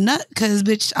still need a nut because,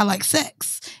 bitch, I like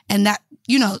sex. And that,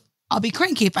 I'll be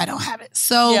cranky if I don't have it.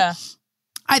 So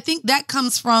I think that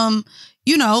comes from,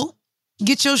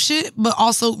 get your shit, but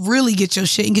also really get your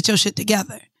shit and get your shit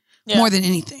together more than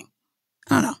anything.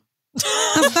 I don't know.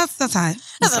 That's how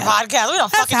That's a podcast. We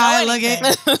don't fucking know anything.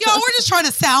 Look at. We're just trying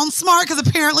to sound smart because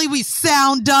apparently we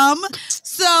sound dumb.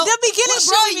 So the beginning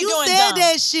bro, shit we you doing said dumb.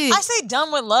 that shit. I say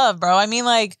dumb with love, bro. I mean,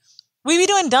 like, we be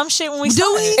doing dumb shit when we do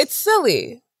start. we? It's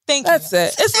silly. Thank you. That's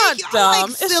it. It's not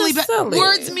dumb. Like it's silly, just but silly.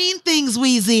 words mean things,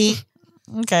 Wheezy.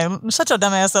 Okay, shut your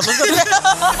dumb ass up. Let's go.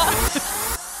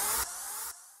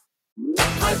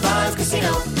 High Five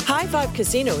Casino. High Five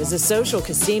Casino is a social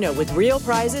casino with real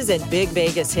prizes and big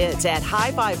Vegas hits at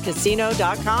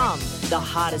highfivecasino.com. The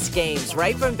hottest games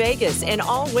right from Vegas, and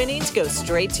all winnings go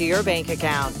straight to your bank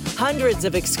account. Hundreds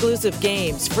of exclusive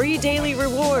games, free daily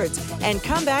rewards, and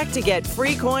come back to get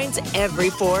free coins every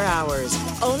 4 hours.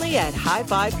 Only at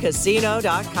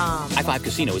highfivecasino.com. High Five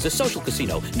Casino is a social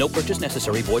casino. No purchase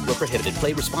necessary. Void where prohibited.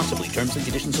 Play responsibly. Terms and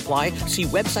conditions apply. See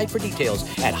website for details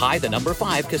at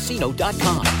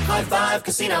high5casino.com. High Five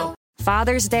Casino.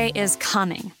 Father's Day is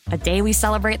coming, a day we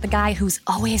celebrate the guy who's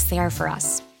always there for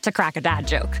us. To crack a dad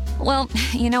joke. Well,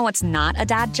 you know what's not a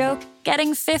dad joke?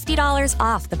 Getting $50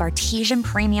 off the Bartesian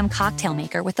Premium Cocktail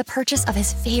Maker with the purchase of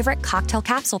his favorite cocktail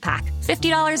capsule pack.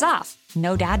 $50 off.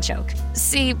 No dad joke.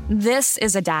 See, this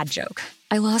is a dad joke.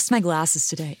 I lost my glasses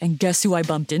today, and guess who I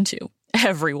bumped into?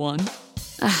 Everyone.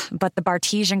 But the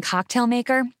Bartesian Cocktail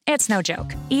Maker, it's no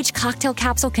joke. Each cocktail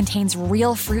capsule contains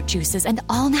real fruit juices and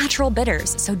all-natural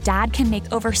bitters, so Dad can make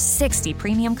over 60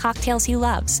 premium cocktails he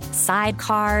loves.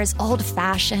 Sidecars, old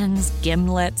fashions,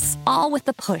 gimlets, all with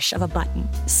the push of a button.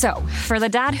 So, for the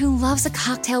dad who loves a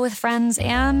cocktail with friends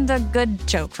and a good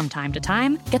joke from time to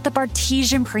time, get the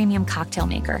Bartesian Premium Cocktail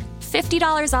Maker.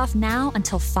 $50 off now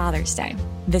until Father's Day.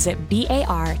 Visit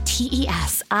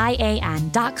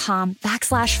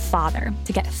BARTESIAN.com/father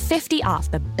to get 50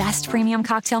 off the best premium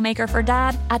cocktail maker for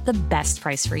dad at the best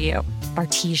price for you.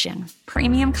 Bartesian.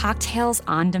 Premium cocktails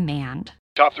on demand.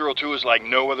 Top Thrill 2 is like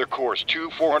no other course. 2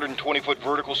 420-foot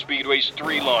vertical speedways,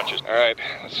 3 launches. All right,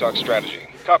 let's talk strategy.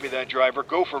 Copy that, driver.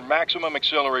 Go for maximum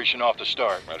acceleration off the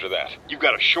start. Roger that. You've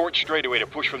got a short straightaway to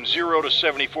push from 0 to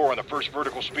 74 on the first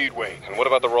vertical speedway. And what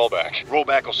about the rollback?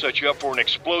 Rollback will set you up for an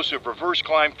explosive reverse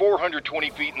climb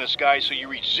 420 feet in the sky so you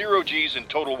reach 0 G's in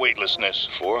total weightlessness.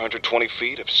 420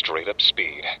 feet of straight-up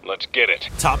speed. Let's get it.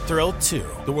 Top Thrill 2,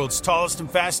 the world's tallest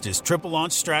and fastest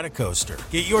triple-launch stratocoaster.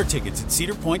 Get your tickets at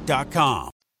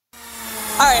cedarpoint.com.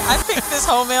 All right, I picked this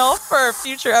home mail for a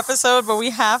future episode, but we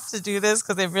have to do this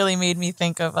because it really made me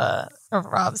think of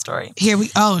Rob's story.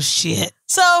 Oh, shit.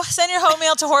 So send your home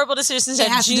mail to horribledecisions It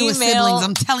has to do with siblings.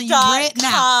 I'm telling you right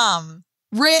now.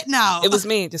 Right now. It was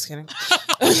me. Just kidding.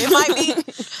 It might be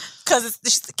because it's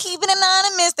just keep it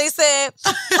anonymous, they said.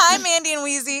 Hi, Mandy and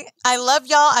Weezy. I love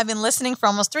y'all. I've been listening for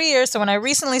almost 3 years. So when I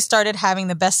recently started having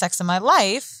the best sex of my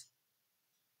life,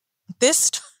 this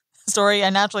story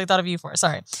I naturally thought of you for.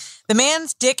 Sorry. The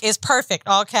man's dick is perfect,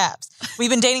 all caps. We've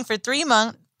been dating for 3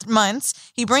 months.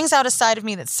 He brings out a side of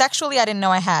me that sexually I didn't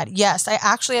know I had. Yes, I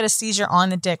actually had a seizure on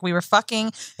the dick. We were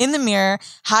fucking in the mirror,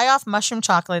 high off mushroom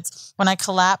chocolates, when I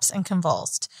collapsed and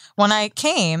convulsed. When I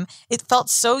came, it felt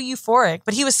so euphoric,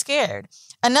 but he was scared.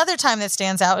 Another time that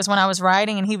stands out is when I was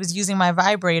riding and he was using my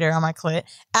vibrator on my clit,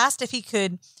 asked if he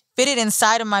could fit it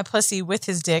inside of my pussy with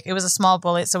his dick. It was a small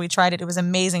bullet, so we tried it. It was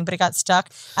amazing, but it got stuck.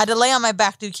 I had to lay on my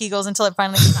back, do Kegels until it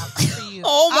finally came out. For you.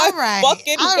 Oh my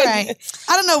fucking goodness.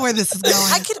 I don't know where this is going.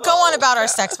 I could go on about our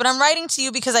sex, but I'm writing to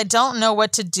you because I don't know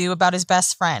what to do about his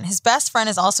best friend. His best friend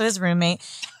is also his roommate.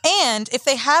 And if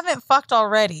they haven't fucked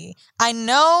already, I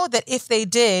know that if they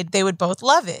did, they would both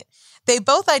love it. They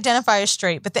both identify as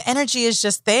straight, but the energy is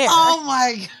just there. Oh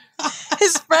my God.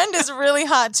 His friend is really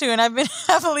hot too, and I've been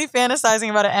heavily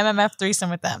fantasizing about an MMF threesome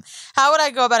with them. How would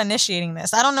I go about initiating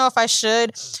this? I don't know if I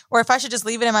should, or if I should just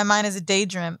leave it in my mind as a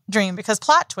daydream, because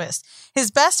plot twist,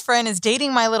 his best friend is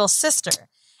dating my little sister,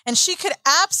 and she could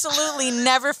absolutely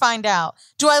never find out.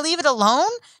 Do I leave it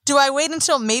alone? Do I wait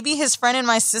until maybe his friend and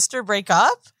my sister break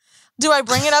up? Do I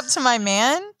bring it up to my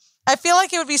man? I feel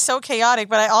like it would be so chaotic,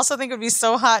 but I also think it would be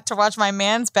so hot to watch my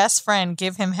man's best friend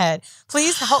give him head.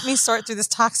 Please help me sort through this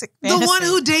toxic fantasy. The one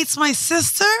who dates my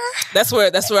sister? That's where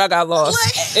I got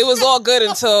lost. It was all good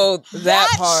until that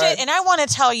part. Shit, and I want to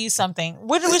tell you something.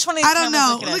 Which one of these I don't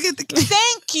know. Look at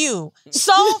Thank you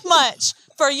so much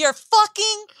for your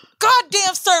fucking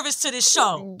goddamn service to this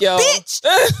show. Yo. Bitch.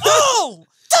 Oh!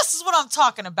 This is what I'm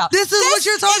talking about. This is what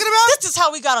you're talking about? This is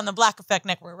how we got on the Black Effect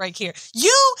Network right here.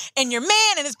 You and your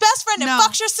man and his best friend and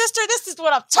fucks your sister. This is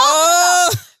what I'm talking about.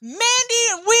 Mandy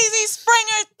and Weezy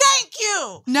Springer, thank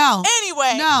you. No.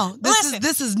 Anyway. No.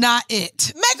 This is not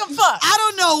it. Make them fuck. I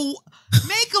don't know.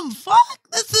 Make them fuck?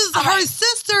 This is her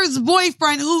sister's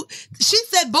boyfriend who, she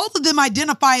said both of them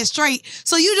identify as straight.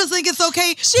 So you just think it's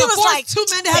okay she was like, two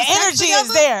men to have the energy sex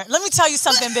is there. Let me tell you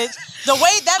something, bitch. The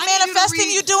way that manifesting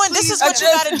you doing, this is what you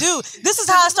gotta do. This is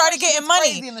how I started getting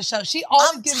money. In the show. She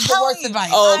always gives the worst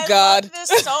advice. Oh, God. I love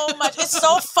this so much. It's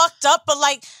so fucked up, but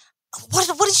like, what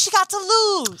has she got to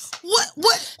lose?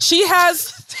 What? She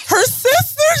has her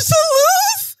sister to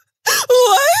lose?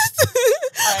 What?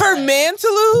 Her man to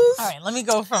lose? All right, let me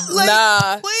go from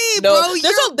nah. Wait, no, bro,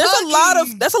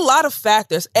 there's a lot of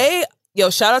factors. Yo,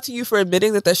 shout out to you for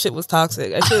admitting that shit was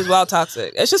toxic. That shit was wild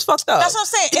toxic. It's just fucked up. That's what I'm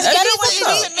saying.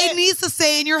 It needs to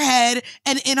stay in your head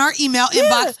and in our email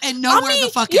inbox and know where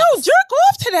the fuck yo, jerk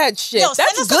off to that shit.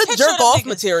 That's good jerk off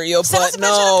material, but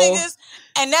no.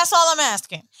 And that's all I'm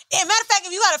asking. And matter of fact,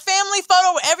 if you got a family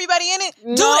photo with everybody in it,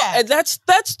 do that. That's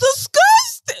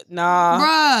disgusting. Nah.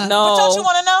 Bruh. No. But don't you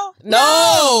want to know?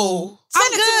 No.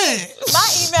 Send it to me. My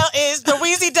email is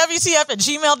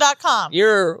theweezywtf@gmail.com.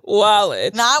 You're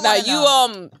wallet. Nah,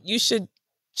 you should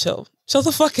chill. Chill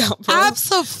the fuck out, bro.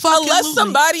 Absolutely. Unless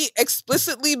somebody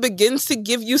explicitly begins to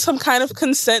give you some kind of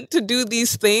consent to do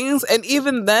these things, and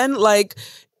even then, like,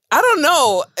 I don't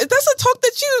know. That's a talk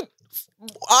that you,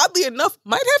 oddly enough,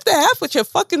 might have to have with your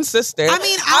fucking sister. I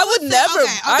mean, I would never.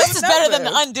 This is better than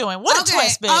the undoing. What a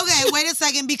twist, bitch. Okay, wait a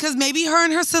second, because maybe her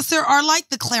and her sister are like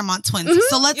the Claremont twins. Mm-hmm.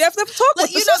 So let's you have to talk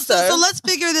with the sister. So let's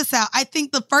figure this out. I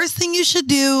think the first thing you should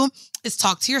do is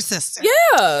talk to your sister.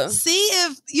 Yeah. See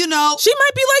if, she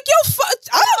might be like, yo, fuck.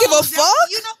 I don't give a fuck.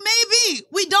 Maybe.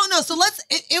 We don't know. So let's,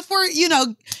 if we're,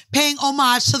 paying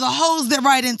homage to the hoes that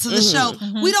write into the show,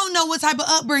 we don't know what type of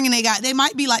upbringing they got. They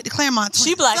might be like the Claremont twins.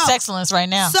 She Black Excellence right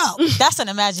now. So. That's an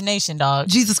imagination, dog.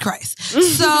 Jesus Christ.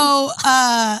 So,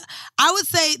 I would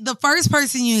say the first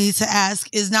person you need to ask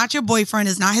is not your boyfriend,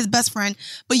 is not his best friend,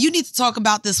 but you need to talk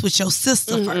about this with your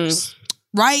sister first.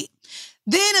 Right?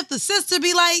 Then if the sister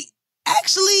be like,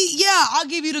 actually, yeah, I'll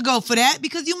give you the go for that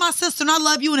because you my sister and I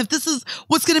love you. And if this is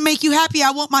what's going to make you happy, I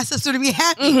want my sister to be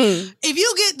happy. If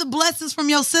you get the blessings from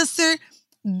your sister,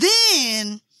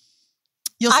 then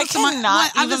your sister I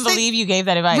cannot even believe you gave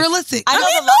that advice. Realistic. I know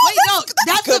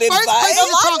that's the first place. The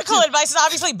logical advice is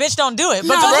obviously, bitch, don't do it.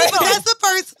 But that's the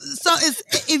first. So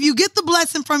if you get the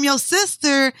blessing from your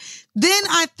sister, then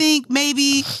I think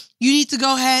maybe you need to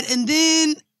go ahead and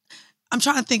then I'm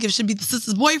trying to think if it should be the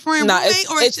sister's boyfriend, roommate,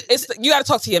 or it's you got to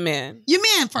talk to your man. Your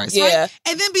man first, right?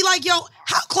 And then be like, yo,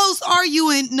 how close are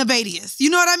you in Nevadius? You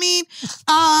know what I mean?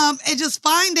 And just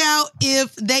find out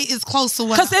if they is close or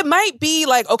what. Because it might be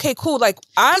like, okay, cool. Like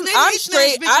I'm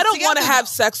straight. I don't want to have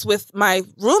sex with my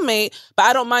roommate, but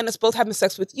I don't mind us both having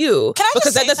sex with you. Can I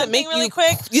because just say that doesn't something make really you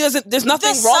quick? There's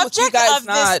nothing wrong with you guys. The subject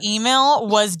of this email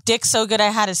was "Dick so good I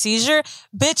had a seizure."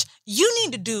 Bitch, you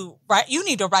need to do right. You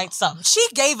need to write something. She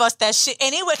gave us that shit,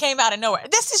 and it came out of nowhere.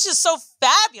 This is just so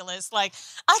fabulous. Like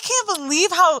I can't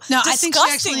believe how. No, I think she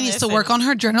actually needs to work on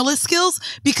her journalist skills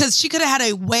because she could have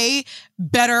had a way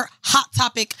better hot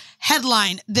topic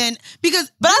headline than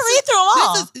because. But I read through them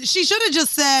all. She should have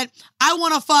just said, "I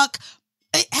want to fuck."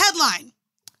 Headline: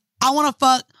 I want to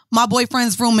fuck my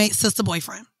boyfriend's roommate, sister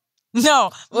boyfriend.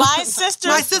 No, my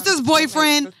sister's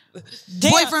boyfriend,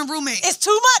 boyfriend, roommate. It's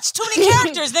too much. Too many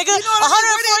characters, nigga.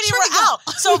 140 were out.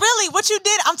 So really, what you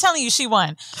did, I'm telling you, she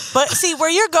won. But see, where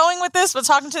you're going with this, with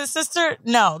talking to the sister,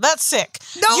 no, that's sick.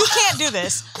 No. You can't do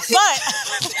this.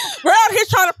 But we're out here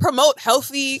trying to promote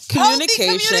healthy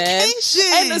communication.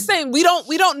 And the same, we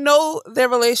don't know their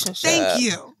relationship. Thank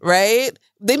you. Right?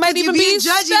 They might even be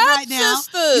judgy right now.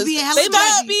 They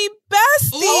might be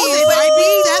besties. They might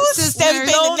be stepsisters. Step in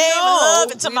the name of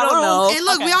love into my room. And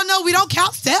look, we all know we don't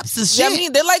count steps as shit. Yeah, I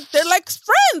mean, they're like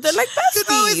friends. They're like besties.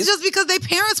 No, it's just because their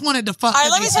parents wanted to fuck. All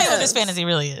right, let me tell you what this fantasy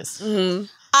really is. Mm-hmm.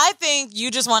 I think you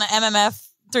just want an MMF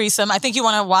threesome. I think you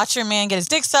want to watch your man get his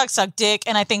dick sucked, suck dick,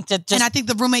 and I think that and I think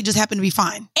the roommate just happened to be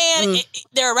fine. And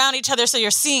they're around each other, so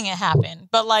you're seeing it happen.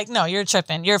 But like, no, you're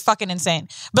tripping. You're fucking insane.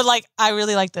 But like, I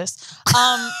really like this.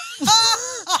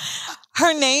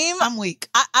 Her name. I'm weak.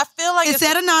 I feel like it's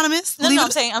that anonymous. No,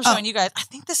 I'm saying I'm showing you guys. I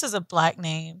think this is a black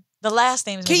name. The last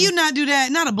name is. Can you not do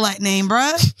that? Not a black name,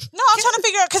 bruh. No, I'm trying to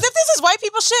figure out because if this is white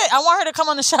people shit, I want her to come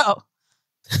on the show.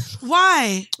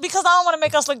 Why? Because I don't want to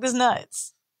make us look this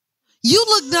nuts. You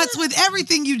look nuts with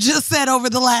everything you just said over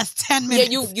the last 10 minutes.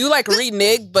 Yeah, you like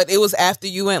reneged, but it was after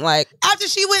you went like... After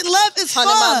she went left as fuck.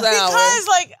 100 miles an hour. Because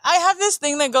like, I have this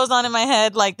thing that goes on in my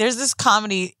head. Like, there's this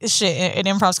comedy shit in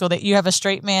improv school that you have a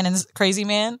straight man and crazy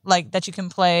man, like, that you can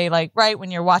play, like, right,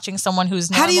 when you're watching someone who's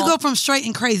normal. How do you go from straight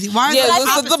and crazy? Why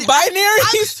are the binary?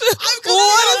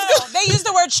 They use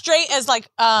the word straight as like,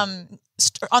 on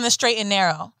the straight and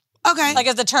narrow. Okay. Like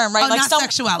as the term, right? Oh, like not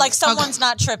sexuality. Like someone's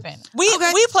not tripping. We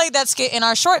played that skit in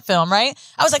our short film, right?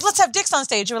 I was like, let's have dicks on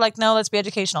stage. You were like, no, let's be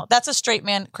educational. That's a straight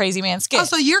man, crazy man skit. Oh,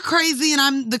 so you're crazy and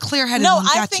I'm the clear-headed one. one.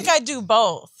 No, I think I do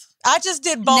both. I just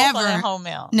did both on that home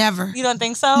mail. Never. You don't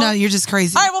think so? No, you're just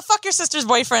crazy. All right, well, fuck your sister's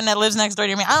boyfriend that lives next door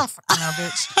to me. I don't fucking know,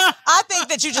 bitch. I think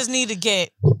that you just need to get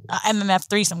MMF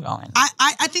threesome going.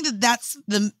 I think that that's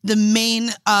the main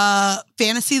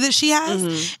fantasy that she has.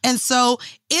 Mm-hmm. And so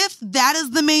if that is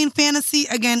the main fantasy,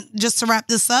 again, just to wrap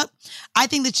this up, I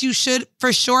think that you should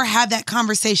for sure have that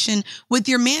conversation with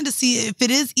your man to see if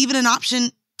it is even an option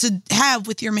to have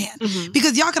with your man. Mm-hmm.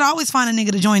 Because y'all could always find a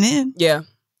nigga to join in. Yeah.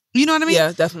 You know what I mean?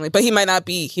 Yeah, definitely. But he might not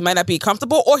be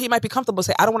comfortable, or he might be comfortable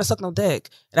say, I don't want to suck no dick.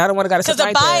 And I don't want to gotta suck my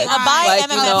dick. Because a bi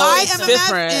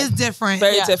MMF is different.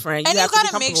 Very different. And you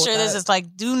gotta make sure this is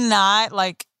like, do not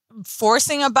like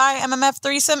forcing a bi MMF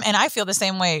threesome. And I feel the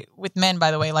same way with men,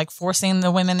 by the way, like forcing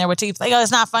the women there with teeth. Like, oh,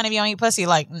 it's not fun if you don't eat pussy.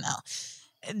 Like, no.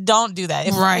 Don't do that.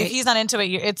 If he's not into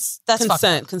it, that's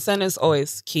consent. Consent is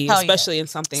always key, especially in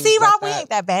something. See, Rob, like we ain't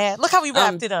that bad. Look how we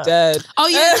wrapped it up. Dead. Oh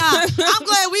yeah, I'm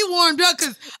glad we warmed up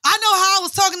because I know how I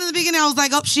was talking in the beginning. I was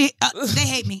like, oh shit, they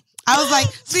hate me. I was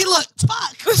like, see, look,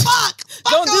 fuck.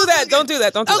 Don't do that. Don't do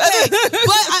that. Don't do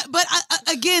that. But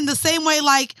again, the same way,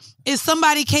 like if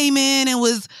somebody came in and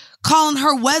was calling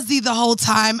her Wezzy the whole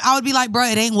time, I would be like, bro,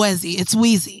 it ain't Wezzy, it's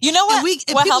Weezy. You know what?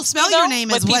 If what people helps spell me, though, your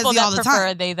name as people Wezzy that all the prefer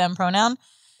time. they them pronoun.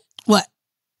 What?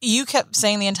 You kept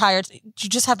saying the entire. You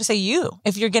just have to say you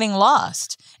if you're getting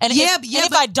lost. And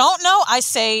if I don't know, I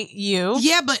say you.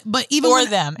 Yeah, but even or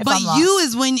them. If but I'm lost. you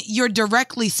is when you're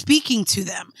directly speaking to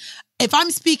them. If I'm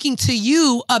speaking to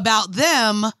you about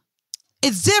them,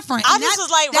 it's different. I just was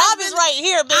like, Rob is right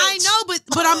here, bitch. I know,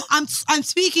 but I'm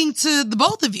speaking to the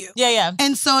both of you. Yeah.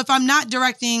 And so if I'm not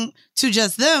directing to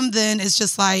just them, then it's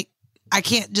just like I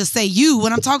can't just say you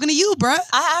when I'm talking to you, bruh.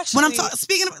 When I'm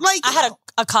speaking of, like, I had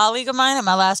a colleague of mine at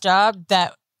my last job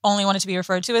that only wanted to be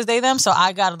referred to as they them, so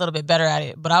I got a little bit better at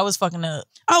it. But I was fucking up.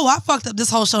 Oh, I fucked up this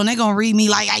whole show, and they're gonna read me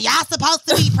like, y'all supposed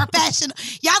to be professional.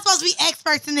 Y'all supposed to be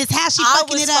experts in this. How she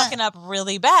fucking it up? I was fucking up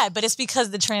really bad, but it's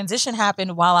because the transition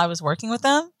happened while I was working with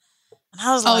them. And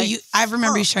I was like, I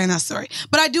remember you sharing that story.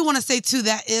 But I do want to say too,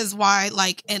 that is why,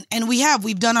 like, and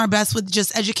we've done our best with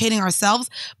just educating ourselves,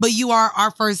 but you are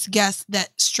our first guest that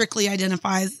strictly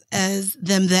identifies as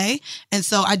them, they. And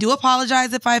so I do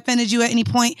apologize if I offended you at any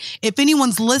point. If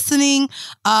anyone's listening,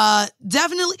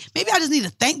 definitely, maybe I just need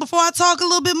to think before I talk a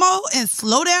little bit more and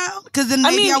slow down. Cause then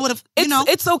maybe I would have,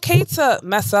 It's okay to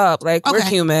mess up. Like, we're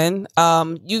human.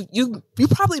 You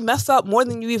probably mess up more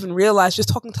than you even realize just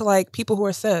talking to like people who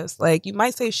are cis. Like, you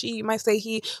might say she, you might say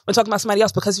he when talking about somebody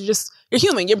else because you're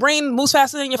human. Your brain moves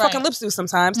faster than your fucking lips do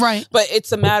sometimes. Right. But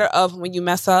it's a matter of when you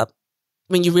mess up,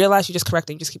 when you realize you just correct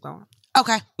it, you just keep going.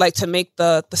 Okay. Like, to make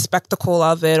the spectacle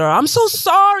of it, or I'm so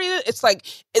sorry. It's like,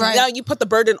 now you put the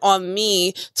burden on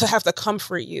me to have to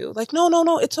comfort you. Like,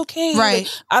 no, it's okay. Right. Like,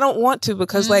 I don't want to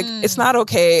because like, it's not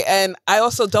okay. And I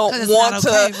also don't want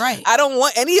to, I don't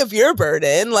want any of your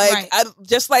burden. Like, I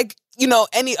just like,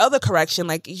 any other correction,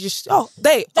 like you just,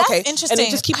 That's okay. interesting. And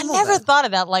just keep I moving. never thought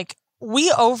of that. Like,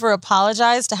 we over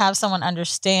apologize to have someone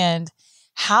understand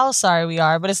how sorry we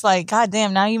are, but it's like,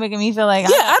 goddamn, now you're making me feel like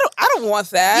I don't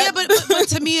want that. Yeah, but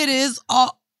to me it is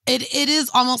it is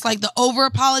almost like the over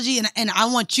apology, and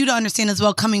I want you to understand as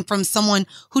well, coming from someone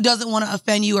who doesn't want to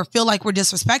offend you or feel like we're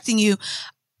disrespecting you.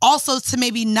 Also, to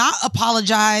maybe not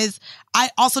apologize. I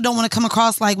also don't want to come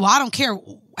across like, well, I don't care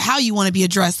how you want to be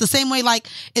addressed. The same way, like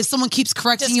if someone keeps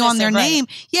correcting you on their name,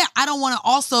 I don't want to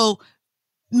also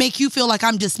make you feel like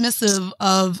I'm dismissive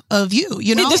of you.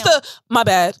 You know, my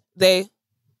bad. They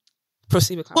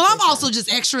proceed with conversation. Well, I'm also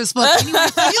just extra as fuck anyway,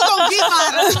 so you gonna get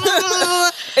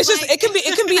my. It's just it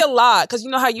can be a lot, because you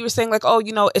know how you were saying like, oh,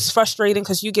 you know, it's frustrating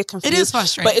because you get confused. It is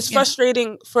frustrating, but it's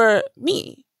frustrating for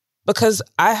me because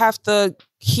I have to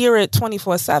hear it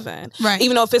 24/7. Right.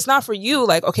 Even though if it's not for you,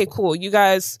 like, okay, cool, you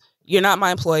guys, you're not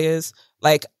my employers.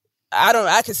 Like,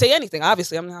 I can say anything.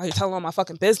 Obviously, I'm not here telling all my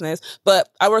fucking business, but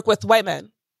I work with white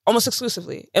men almost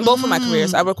exclusively in both of my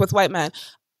careers. I work with white men.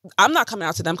 I'm not coming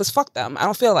out to them because fuck them. I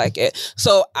don't feel like it.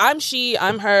 So I'm she,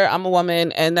 I'm her, I'm a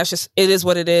woman, and that's just, it is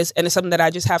what it is. And it's something that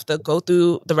I just have to go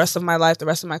through the rest of my life, the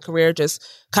rest of my career, just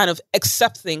kind of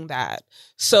accepting that.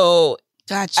 So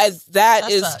that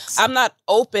sucks. I'm not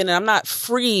open and I'm not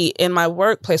free in my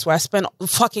workplace where I spent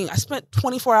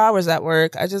 24 hours at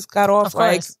work. I just got off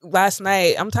like last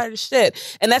night. I'm tired of shit.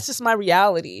 And that's just my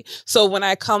reality. So when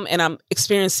I come and I'm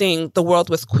experiencing the world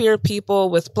with queer people,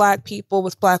 with black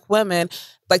women,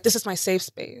 like this is my safe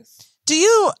space.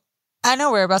 I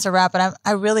know we're about to wrap, but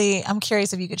I'm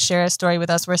curious if you could share a story with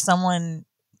us where someone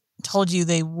told you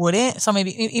they wouldn't. So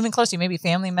maybe even close to you, maybe a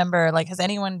family member. Like, has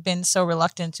anyone been so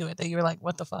reluctant to it that you were like,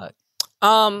 what the fuck?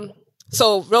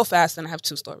 So real fast, and I have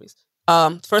two stories.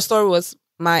 First story was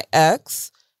my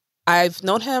ex. I've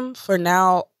known him for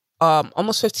now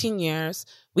almost 15 years.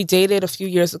 We dated a few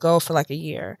years ago for like a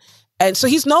year. And so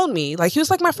he's known me. Like, he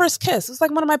was like my first kiss. He was like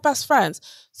one of my best friends.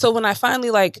 So when I finally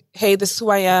like, hey, this is who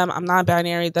I am. I'm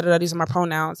non-binary. These are my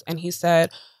pronouns. And he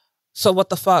said, so what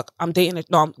the fuck? What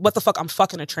the fuck? I'm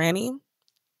fucking a tranny.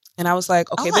 And I was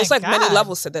like, okay, there's like many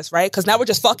levels to this, right? Because now we're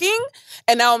just fucking,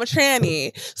 and now I'm a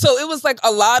tranny. So it was like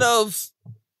a lot of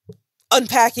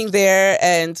unpacking there,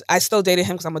 and I still dated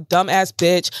him because I'm a dumbass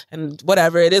bitch, and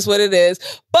whatever, it is what it is.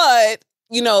 But,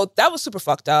 you know, that was super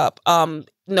fucked up.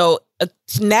 Now,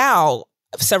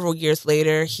 several years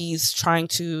later, he's trying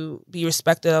to be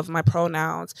respectful of my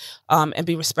pronouns and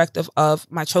be respectful of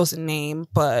my chosen name,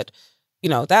 but you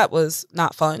know, that was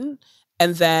not fun.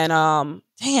 And then I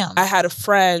had a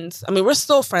friend. I mean, we're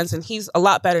still friends and he's a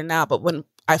lot better now. But when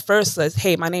I first said,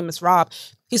 hey, my name is Rob,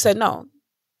 he said, no,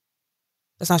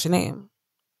 that's not your name.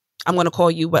 I'm going to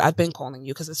call you what I've been calling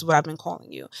you because this is what I've been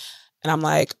calling you. And I'm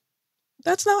like,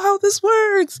 that's not how this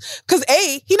works. Because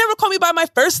he never called me by my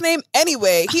first name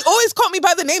anyway. He always called me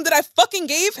by the name that I fucking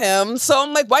gave him. So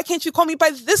I'm like, why can't you call me by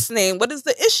this name? What is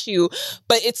the issue?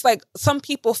 But it's like some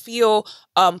people feel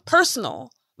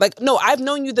personal. Like, no, I've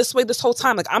known you this way this whole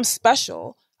time. Like, I'm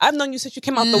special. I've known you since you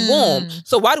came out the womb.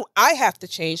 So why do I have to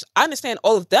change? I understand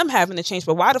all of them having to change,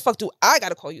 but why the fuck do I got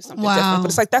to call you something different?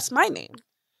 But it's like, that's my name.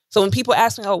 So when people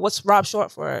ask me, oh, what's Rob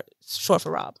short for? It's short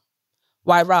for Rob.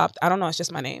 Why Rob? I don't know. It's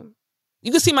just my name.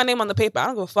 You can see my name on the paper. I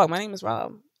don't give a fuck. My name is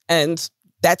Rob. And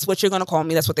that's what you're going to call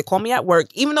me. That's what they call me at work.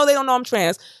 Even though they don't know I'm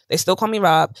trans, they still call me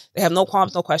Rob. They have no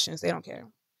qualms, no questions. They don't care.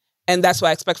 And that's what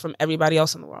I expect from everybody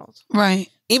else in the world. Right.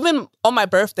 Even on my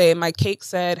birthday, my cake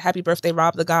said, happy birthday,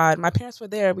 Rob the God. My parents were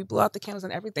there. We blew out the candles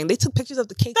and everything. They took pictures of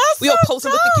the cake. We all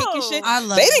posted with the cake and shit.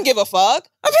 They didn't give a fuck.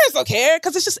 My parents don't care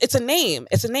because it's a name.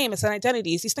 It's a name. It's an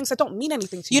identity. It's these things that don't mean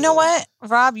anything to you. You know what,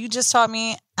 Rob? You just taught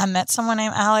me. I met someone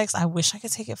named Alex. I wish I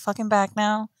could take it fucking back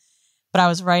now. But I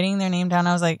was writing their name down.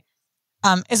 I was like,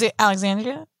 is it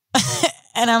Alexandria?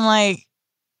 And I'm like,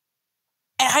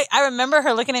 and I remember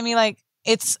her looking at me like,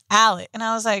 it's Alec. And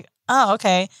I was like, oh,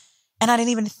 okay. And I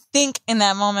didn't even think in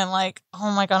that moment, like,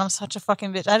 oh my God, I'm such a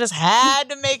fucking bitch. I just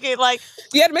had to make it like.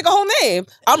 You had to make a whole name.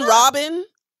 I'm Robin.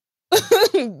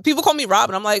 People call me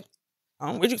Robin. I'm like,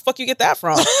 where'd you fuck you get that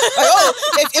from? Like, oh,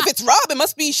 if it's Rob, it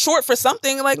must be short for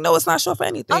something. Like, no, it's not short for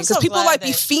anything. Because people like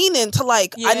be fiending to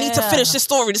like, I need to finish this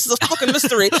story. This is a fucking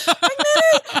mystery. Like,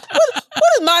 man, what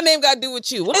does my name got to do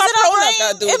with you? What my pronouns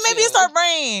got to do with you? Maybe it's our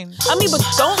brain. I mean, but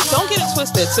don't get it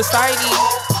twisted. Society.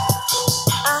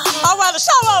 All right, the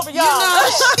show over, y'all. You know,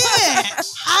 shit.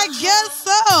 I guess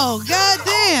so.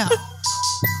 Goddamn.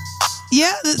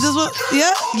 Yeah, this what.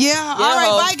 Yeah. All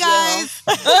right, bye,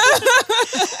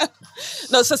 guys.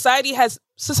 No, society has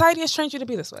trained you to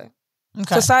be this way.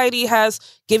 Okay. Society has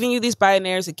given you these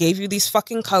binaries. It gave you these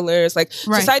fucking colors. Like,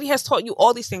 society has taught you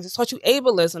all these things. It's taught you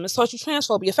ableism. It's taught you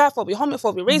transphobia, fatphobia,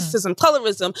 homophobia, racism,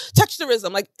 colorism,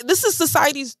 texturism. Like, this is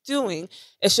society's doing.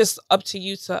 It's just up to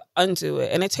you to undo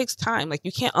it. And it takes time. Like,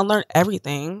 you can't unlearn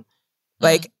everything,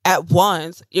 like, at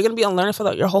once. You're going to be unlearning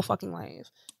for your whole fucking life.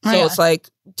 So it's like,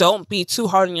 don't be too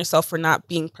hard on yourself for not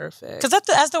being perfect. Because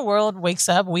as the world wakes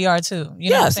up, we are too.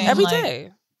 You know what I'm saying? Every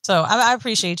day. So I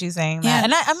appreciate you saying that.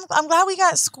 And I'm glad we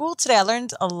got school today. I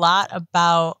learned a lot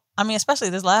about, especially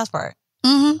this last part.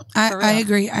 I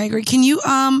agree. Can you,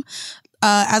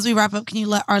 as we wrap up, can you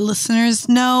let our listeners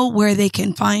know where they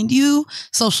can find you,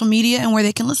 social media, and where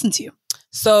they can listen to you?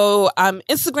 So I'm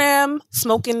Instagram,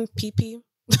 smoking PP.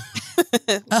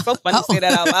 It's so funny to say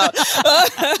that out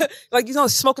loud. Like,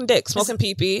 smoking dick, smoking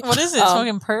PP. What is it?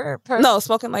 Smoking per? No,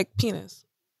 smoking like penis.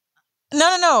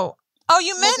 No. Oh,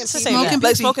 you meant to say that.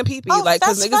 Like smoking pee-pee. Oh, like,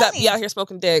 because niggas that be out here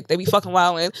smoking dick, they be fucking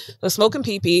wilding. So smoking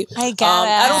pee-pee. I got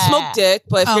it. I don't smoke dick,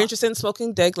 but if you're interested in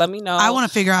smoking dick, let me know. I want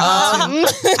to figure out how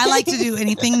to. I like to do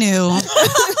anything new.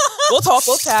 We'll talk.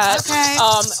 We'll chat. Okay.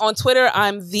 On Twitter,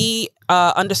 I'm the_body.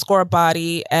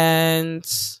 And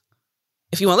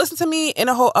if you want to listen to me,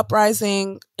 Inner Whole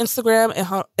Uprising, Instagram,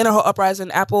 Inner Whole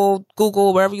Uprising, Apple,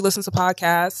 Google, wherever you listen to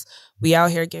podcasts, we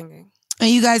out here ganging. And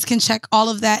you guys can check all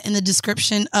of that in the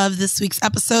description of this week's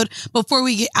episode. Before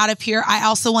we get out of here, I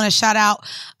also want to shout out,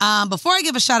 before I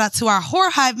give a shout out to our Horror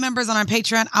Hive members on our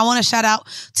Patreon, I want to shout out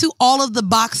to all of the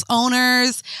box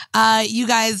owners. You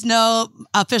guys know,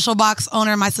 official box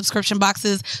owner, my subscription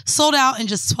boxes sold out in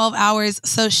just 12 hours.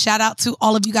 So shout out to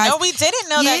all of you guys. No, we didn't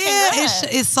know that.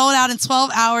 It's sold out in 12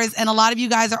 hours. And a lot of you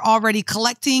guys are already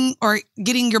collecting or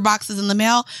getting your boxes in the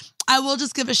mail. I will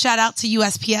just give a shout out to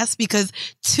USPS because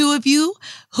 2 of you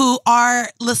who are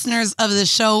listeners of the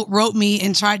show wrote me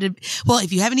and tried to,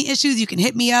 if you have any issues, you can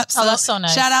hit me up. So, that's so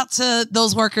nice. Shout out to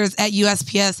those workers at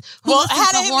USPS who listen to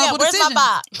Horrible Decisions. Where's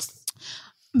my box?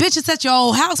 Bitch, it's at your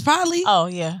old house, probably. Oh,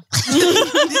 yeah.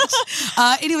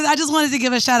 Anyways, I just wanted to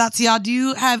give a shout out to y'all. Do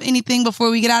you have anything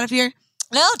before we get out of here?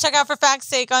 No, check out For Fact's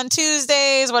Sake on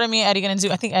Tuesdays. What are me and Eddie going to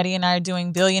do? I think Eddie and I are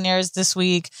doing Billionaires this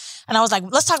week. And I was like,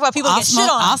 let's talk about people that get shit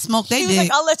on. I'll smoke they dick. He was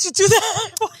like, I'll let you do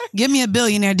that. Give me a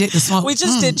billionaire dick to smoke. We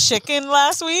just did chicken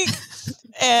last week.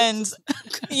 And,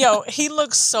 he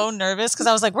looked so nervous because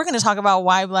I was like, we're going to talk about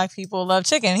why Black people love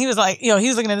chicken. He was like, he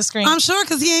was looking at the screen. I'm sure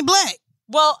because he ain't Black.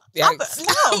 Well, but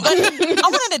I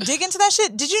wanted to dig into that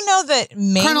shit. Did you know that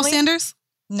mainly... Colonel Sanders?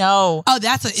 No. Oh,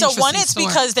 that's an interesting one, it's story.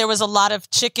 because there was a lot of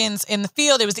chickens in the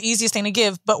field. It was the easiest thing to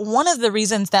give. But one of the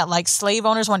reasons that slave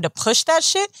owners wanted to push that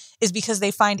shit is because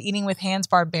they find eating with hands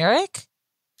barbaric.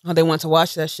 Oh, they want to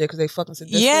watch that shit because they fucking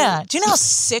sadistic. Yeah. Do you know how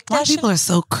sick that White people are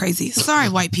so crazy. Sorry,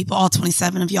 white people, all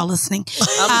 27 of y'all listening.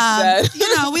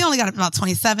 I'm we only got about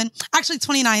 27. Actually,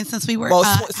 29 since we were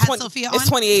had Sophia on. It's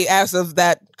 28 as of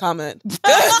that comment. They drop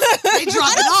it off. They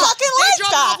drop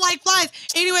it off like flies.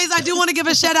 Anyways, I do want to give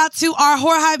a shout out to our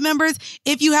Horror Hive members.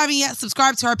 If you haven't yet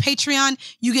subscribed to our Patreon,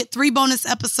 you get 3 bonus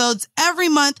episodes every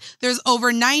month. There's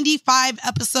over 95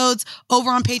 episodes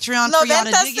over on Patreon for y'all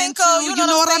to dig into. You know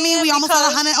what I mean? We almost had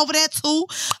 100 over there too.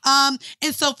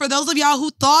 And so for those of y'all who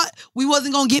thought we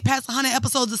wasn't going to get past 100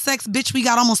 episodes of sex, bitch, we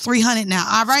got almost 300 now.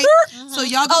 All right? Mm-hmm. So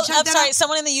y'all go check that out.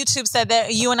 Someone in the YouTube said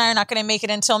that you and I are not going to make it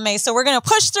until May, so we're going to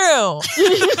push through.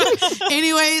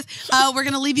 Anyways, we're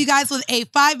going to leave you guys with a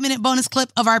 5-minute bonus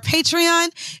clip of our Patreon.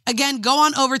 Again, go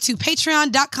on over to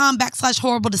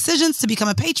patreon.com/horrible decisions to become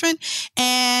a patron.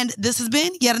 And this has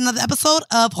been yet another episode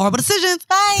of Horrible Decisions.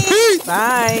 Bye. Peace.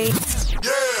 Bye.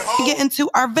 We get into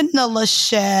our vanilla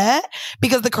shit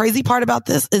because the crazy part about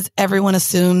this is everyone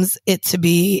assumes it to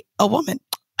be a woman.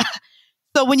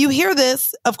 So when you hear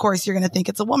this, of course, you're going to think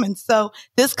it's a woman. So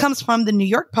this comes from the New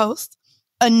York Post.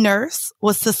 A nurse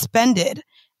was suspended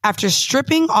after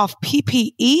stripping off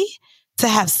PPE to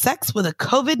have sex with a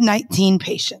COVID-19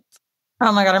 patient.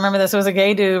 Oh my God, I remember this. It was a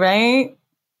gay dude, right?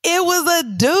 It was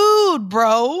a dude,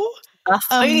 bro.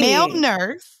 A male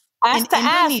nurse. Ass to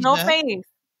ass, no face.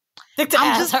 Dick to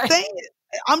I'm ass. just saying.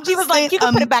 He was like, you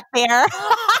can put it back there.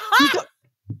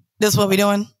 This is what we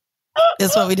doing?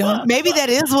 This is what we doing? Maybe that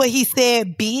is what he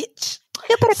said, bitch.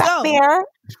 You put it back there.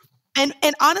 And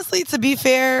honestly, to be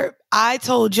fair, I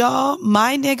told y'all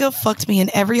my nigga fucked me in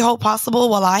every hole possible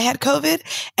while I had COVID,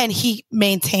 and he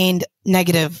maintained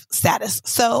negative status.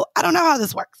 So I don't know how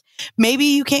this works. Maybe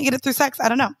you can't get it through sex. I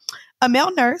don't know. A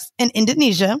male nurse in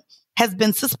Indonesia has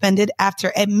been suspended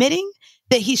after admitting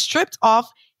that he stripped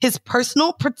off his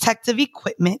personal protective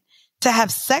equipment to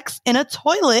have sex in a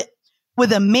toilet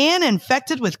with a man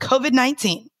infected with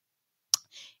COVID-19.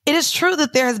 It is true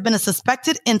that there has been a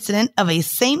suspected incident of a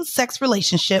same-sex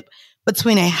relationship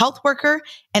between a health worker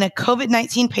and a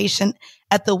COVID-19 patient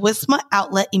at the Wisma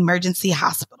Outlet Emergency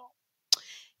Hospital.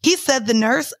 He said the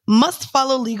nurse must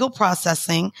follow legal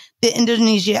processing, the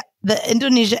Indonesia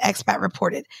expat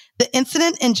reported. The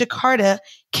incident in Jakarta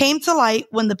came to light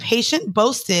when the patient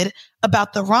boasted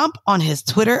about the romp on his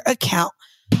Twitter account.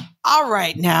 All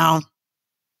right, now.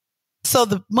 So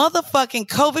the motherfucking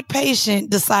COVID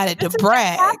patient decided to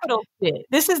brag.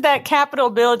 This is that Capitol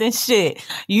building shit.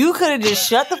 You could have just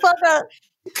shut the fuck up.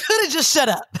 You could have just shut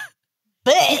up.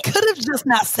 You could have just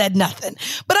not said nothing.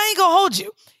 But I ain't gonna hold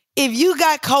you. If you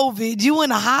got COVID, you in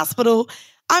the hospital.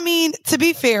 I mean, to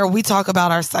be fair, we talk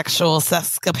about our sexual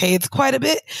escapades quite a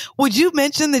bit. Would you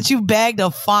mention that you bagged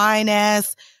a fine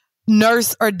ass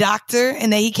nurse or doctor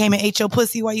and that he came and ate your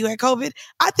pussy while you had COVID?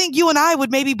 I think you and I would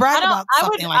maybe brag about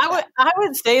something like that. I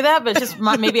would say that, but just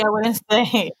maybe I wouldn't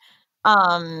say.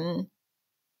 Oh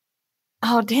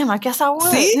damn! I guess I would.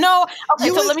 See? No, okay.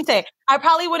 So let me say, I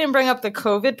probably wouldn't bring up the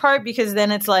COVID part because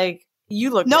then it's like you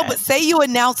look. No, bad. but say you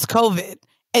announced COVID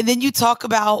and then you talk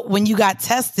about when you got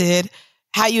tested,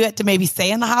 how you had to maybe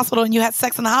stay in the hospital and you had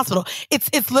sex in the hospital.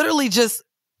 It's literally just.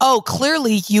 Oh,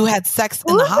 clearly you had sex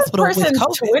in the hospital with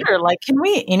COVID. Twitter, like, can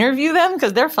we interview them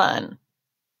because they're fun?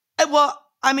 Well,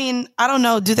 I mean, I don't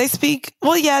know. Do they speak?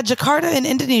 Well, yeah, Jakarta and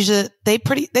Indonesia, they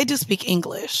do speak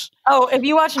English. Oh, if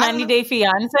you watch 90 Day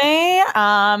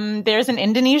Fiancé, there's an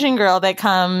Indonesian girl that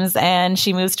comes and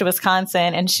she moves to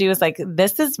Wisconsin and she was like,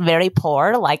 this is very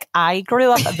poor. Like, I grew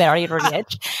up very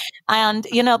rich. And,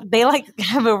 you know, they like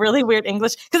have a really weird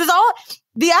English because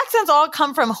the accents all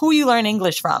come from who you learn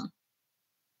English from.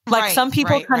 Like some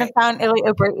people kind of found it like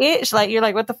a British, like you're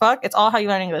like, what the fuck? It's all how you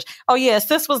learn English. Oh yeah,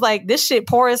 sis was like, this shit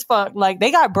poor as fuck. Like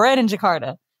they got bread in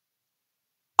Jakarta.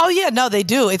 Oh yeah, no, they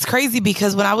do. It's crazy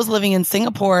because when I was living in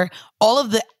Singapore, all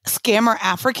of the scammer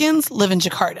Africans live in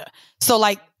Jakarta. So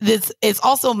like this, it's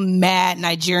also mad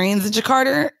Nigerians in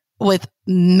Jakarta with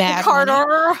mad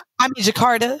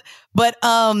Jakarta. But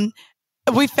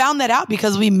we found that out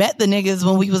because we met the niggas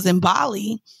when we was in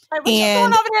Bali. Like, what you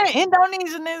doing over there in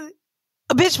Indonesia?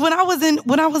 Bitch, when I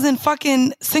was in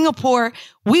fucking Singapore,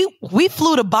 we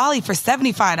flew to Bali for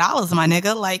 $75, my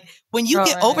nigga. Like when you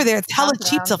get over there, it's hella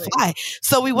cheap to fly.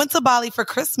 So we went to Bali for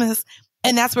Christmas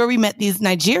and that's where we met these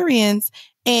Nigerians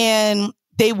and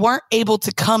they weren't able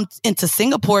to come into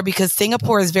Singapore because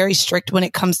Singapore is very strict when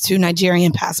it comes to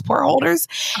Nigerian passport holders.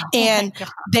 And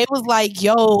they was like,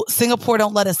 yo, Singapore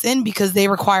don't let us in because they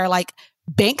require like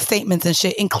bank statements and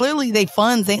shit. And clearly they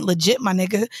funds ain't legit, my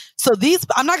nigga. So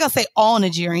I'm not going to say all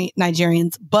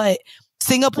Nigerians, but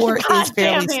Singapore is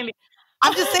fairly.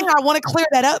 I'm just saying I want to clear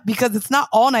that up because it's not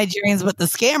all Nigerians, but the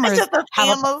scammers.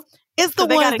 It's the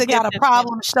ones that got a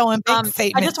problem showing bank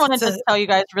statements. I just wanted to tell you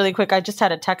guys really quick. I just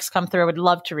had a text come through I would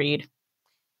love to read.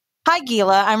 Hi,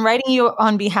 Gila. I'm writing you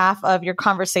on behalf of your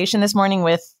conversation this morning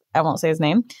with, I won't say his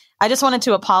name. I just wanted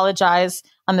to apologize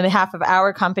on the behalf of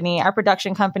our company. Our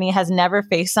production company has never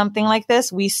faced something like this.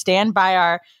 We stand by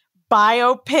our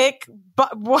BIPOC.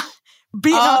 BIPOC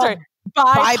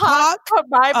partners.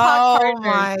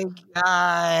 My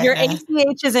God. Your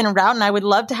ACH is en route, and I would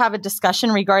love to have a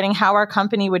discussion regarding how our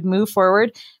company would move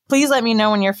forward. Please let me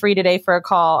know when you're free today for a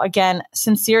call. Again,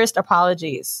 sincerest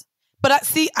apologies. But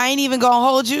I ain't even gonna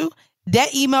hold you.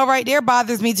 That email right there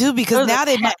bothers me too because now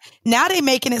they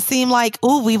making it seem like,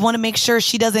 ooh, we want to make sure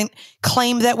she doesn't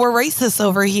claim that we're racist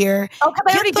over here. Oh, because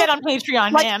I already get on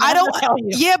Patreon, like, man.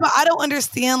 Yeah, but I don't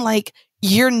understand like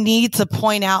your need to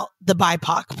point out the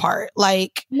BIPOC part.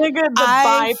 Like, nigga,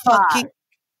 BIPOC.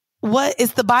 What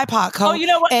is the BIPOC code? Oh, you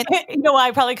know what? You know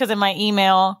why? Probably because in my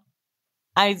email,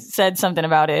 I said something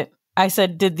about it. I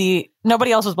said,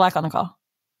 nobody else was black on the call.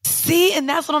 See, and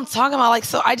that's what I'm talking about. Like,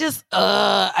 so I just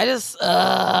BIPOC,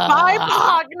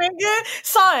 nigga.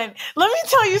 Son, let me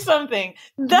tell you something.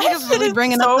 That shit really is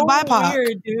bringing so up the BIPOC.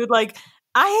 Weird, dude. Like,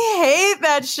 I hate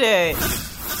that shit.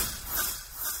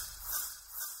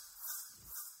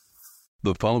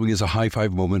 The following is a high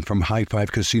five moment from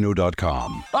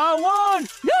highfivecasino.com. I won!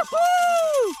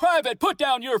 Yahoo! Private, put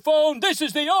down your phone. This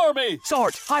is the Army.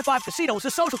 Sarge, High Five Casino is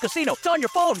a social casino. It's on your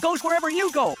phone. Goes wherever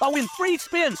you go. I win free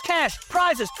spins, cash,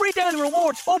 prizes, free daily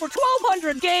rewards, over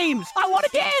 1,200 games. I won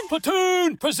again.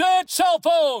 Platoon, present cell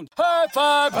phone. High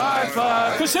Five. High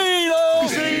Five. Casino.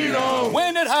 Casino.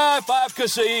 Win at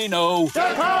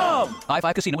highfivecasino.com. High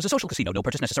Five Casino is a social casino. No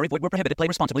purchase necessary. Void where prohibited. Play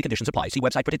responsibly. Conditions apply. See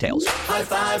website for details. High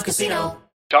Five Casino.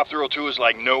 Top Thrill 2 is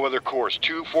like no other course.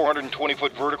 2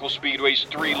 420-foot vertical speedways,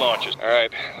 3 launches. All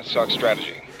right, let's talk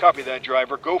strategy. Copy that,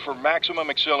 driver. Go for maximum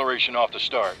acceleration off the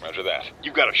start. Roger that.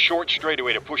 You've got a short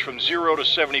straightaway to push from 0 to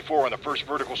 74 on the first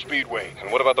vertical speedway. And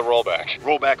what about the rollback?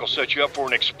 Rollback will set you up for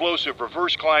an explosive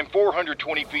reverse climb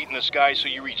 420 feet in the sky so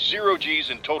you reach 0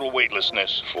 G's in total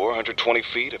weightlessness. 420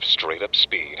 feet of straight-up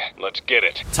speed. Let's get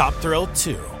it. Top Thrill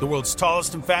 2, the world's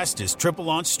tallest and fastest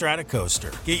triple-launch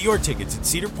Stratocoaster. Get your tickets at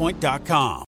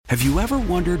cedarpoint.com. Have you ever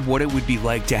wondered what it would be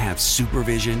like to have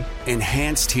supervision,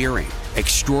 enhanced hearing,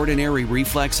 extraordinary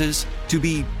reflexes, to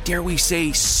be, dare we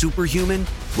say, superhuman?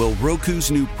 Well,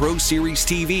 Roku's new Pro Series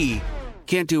TV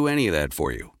can't do any of that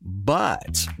for you.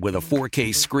 But with a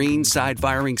 4K screen,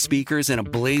 side-firing speakers, and a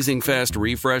blazing fast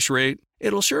refresh rate,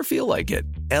 it'll sure feel like it.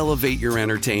 Elevate your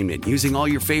entertainment using all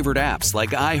your favorite apps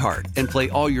like iHeart and play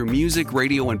all your music,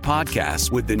 radio, and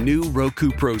podcasts with the new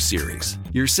Roku Pro Series.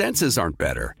 Your senses aren't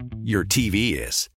better. Your TV is.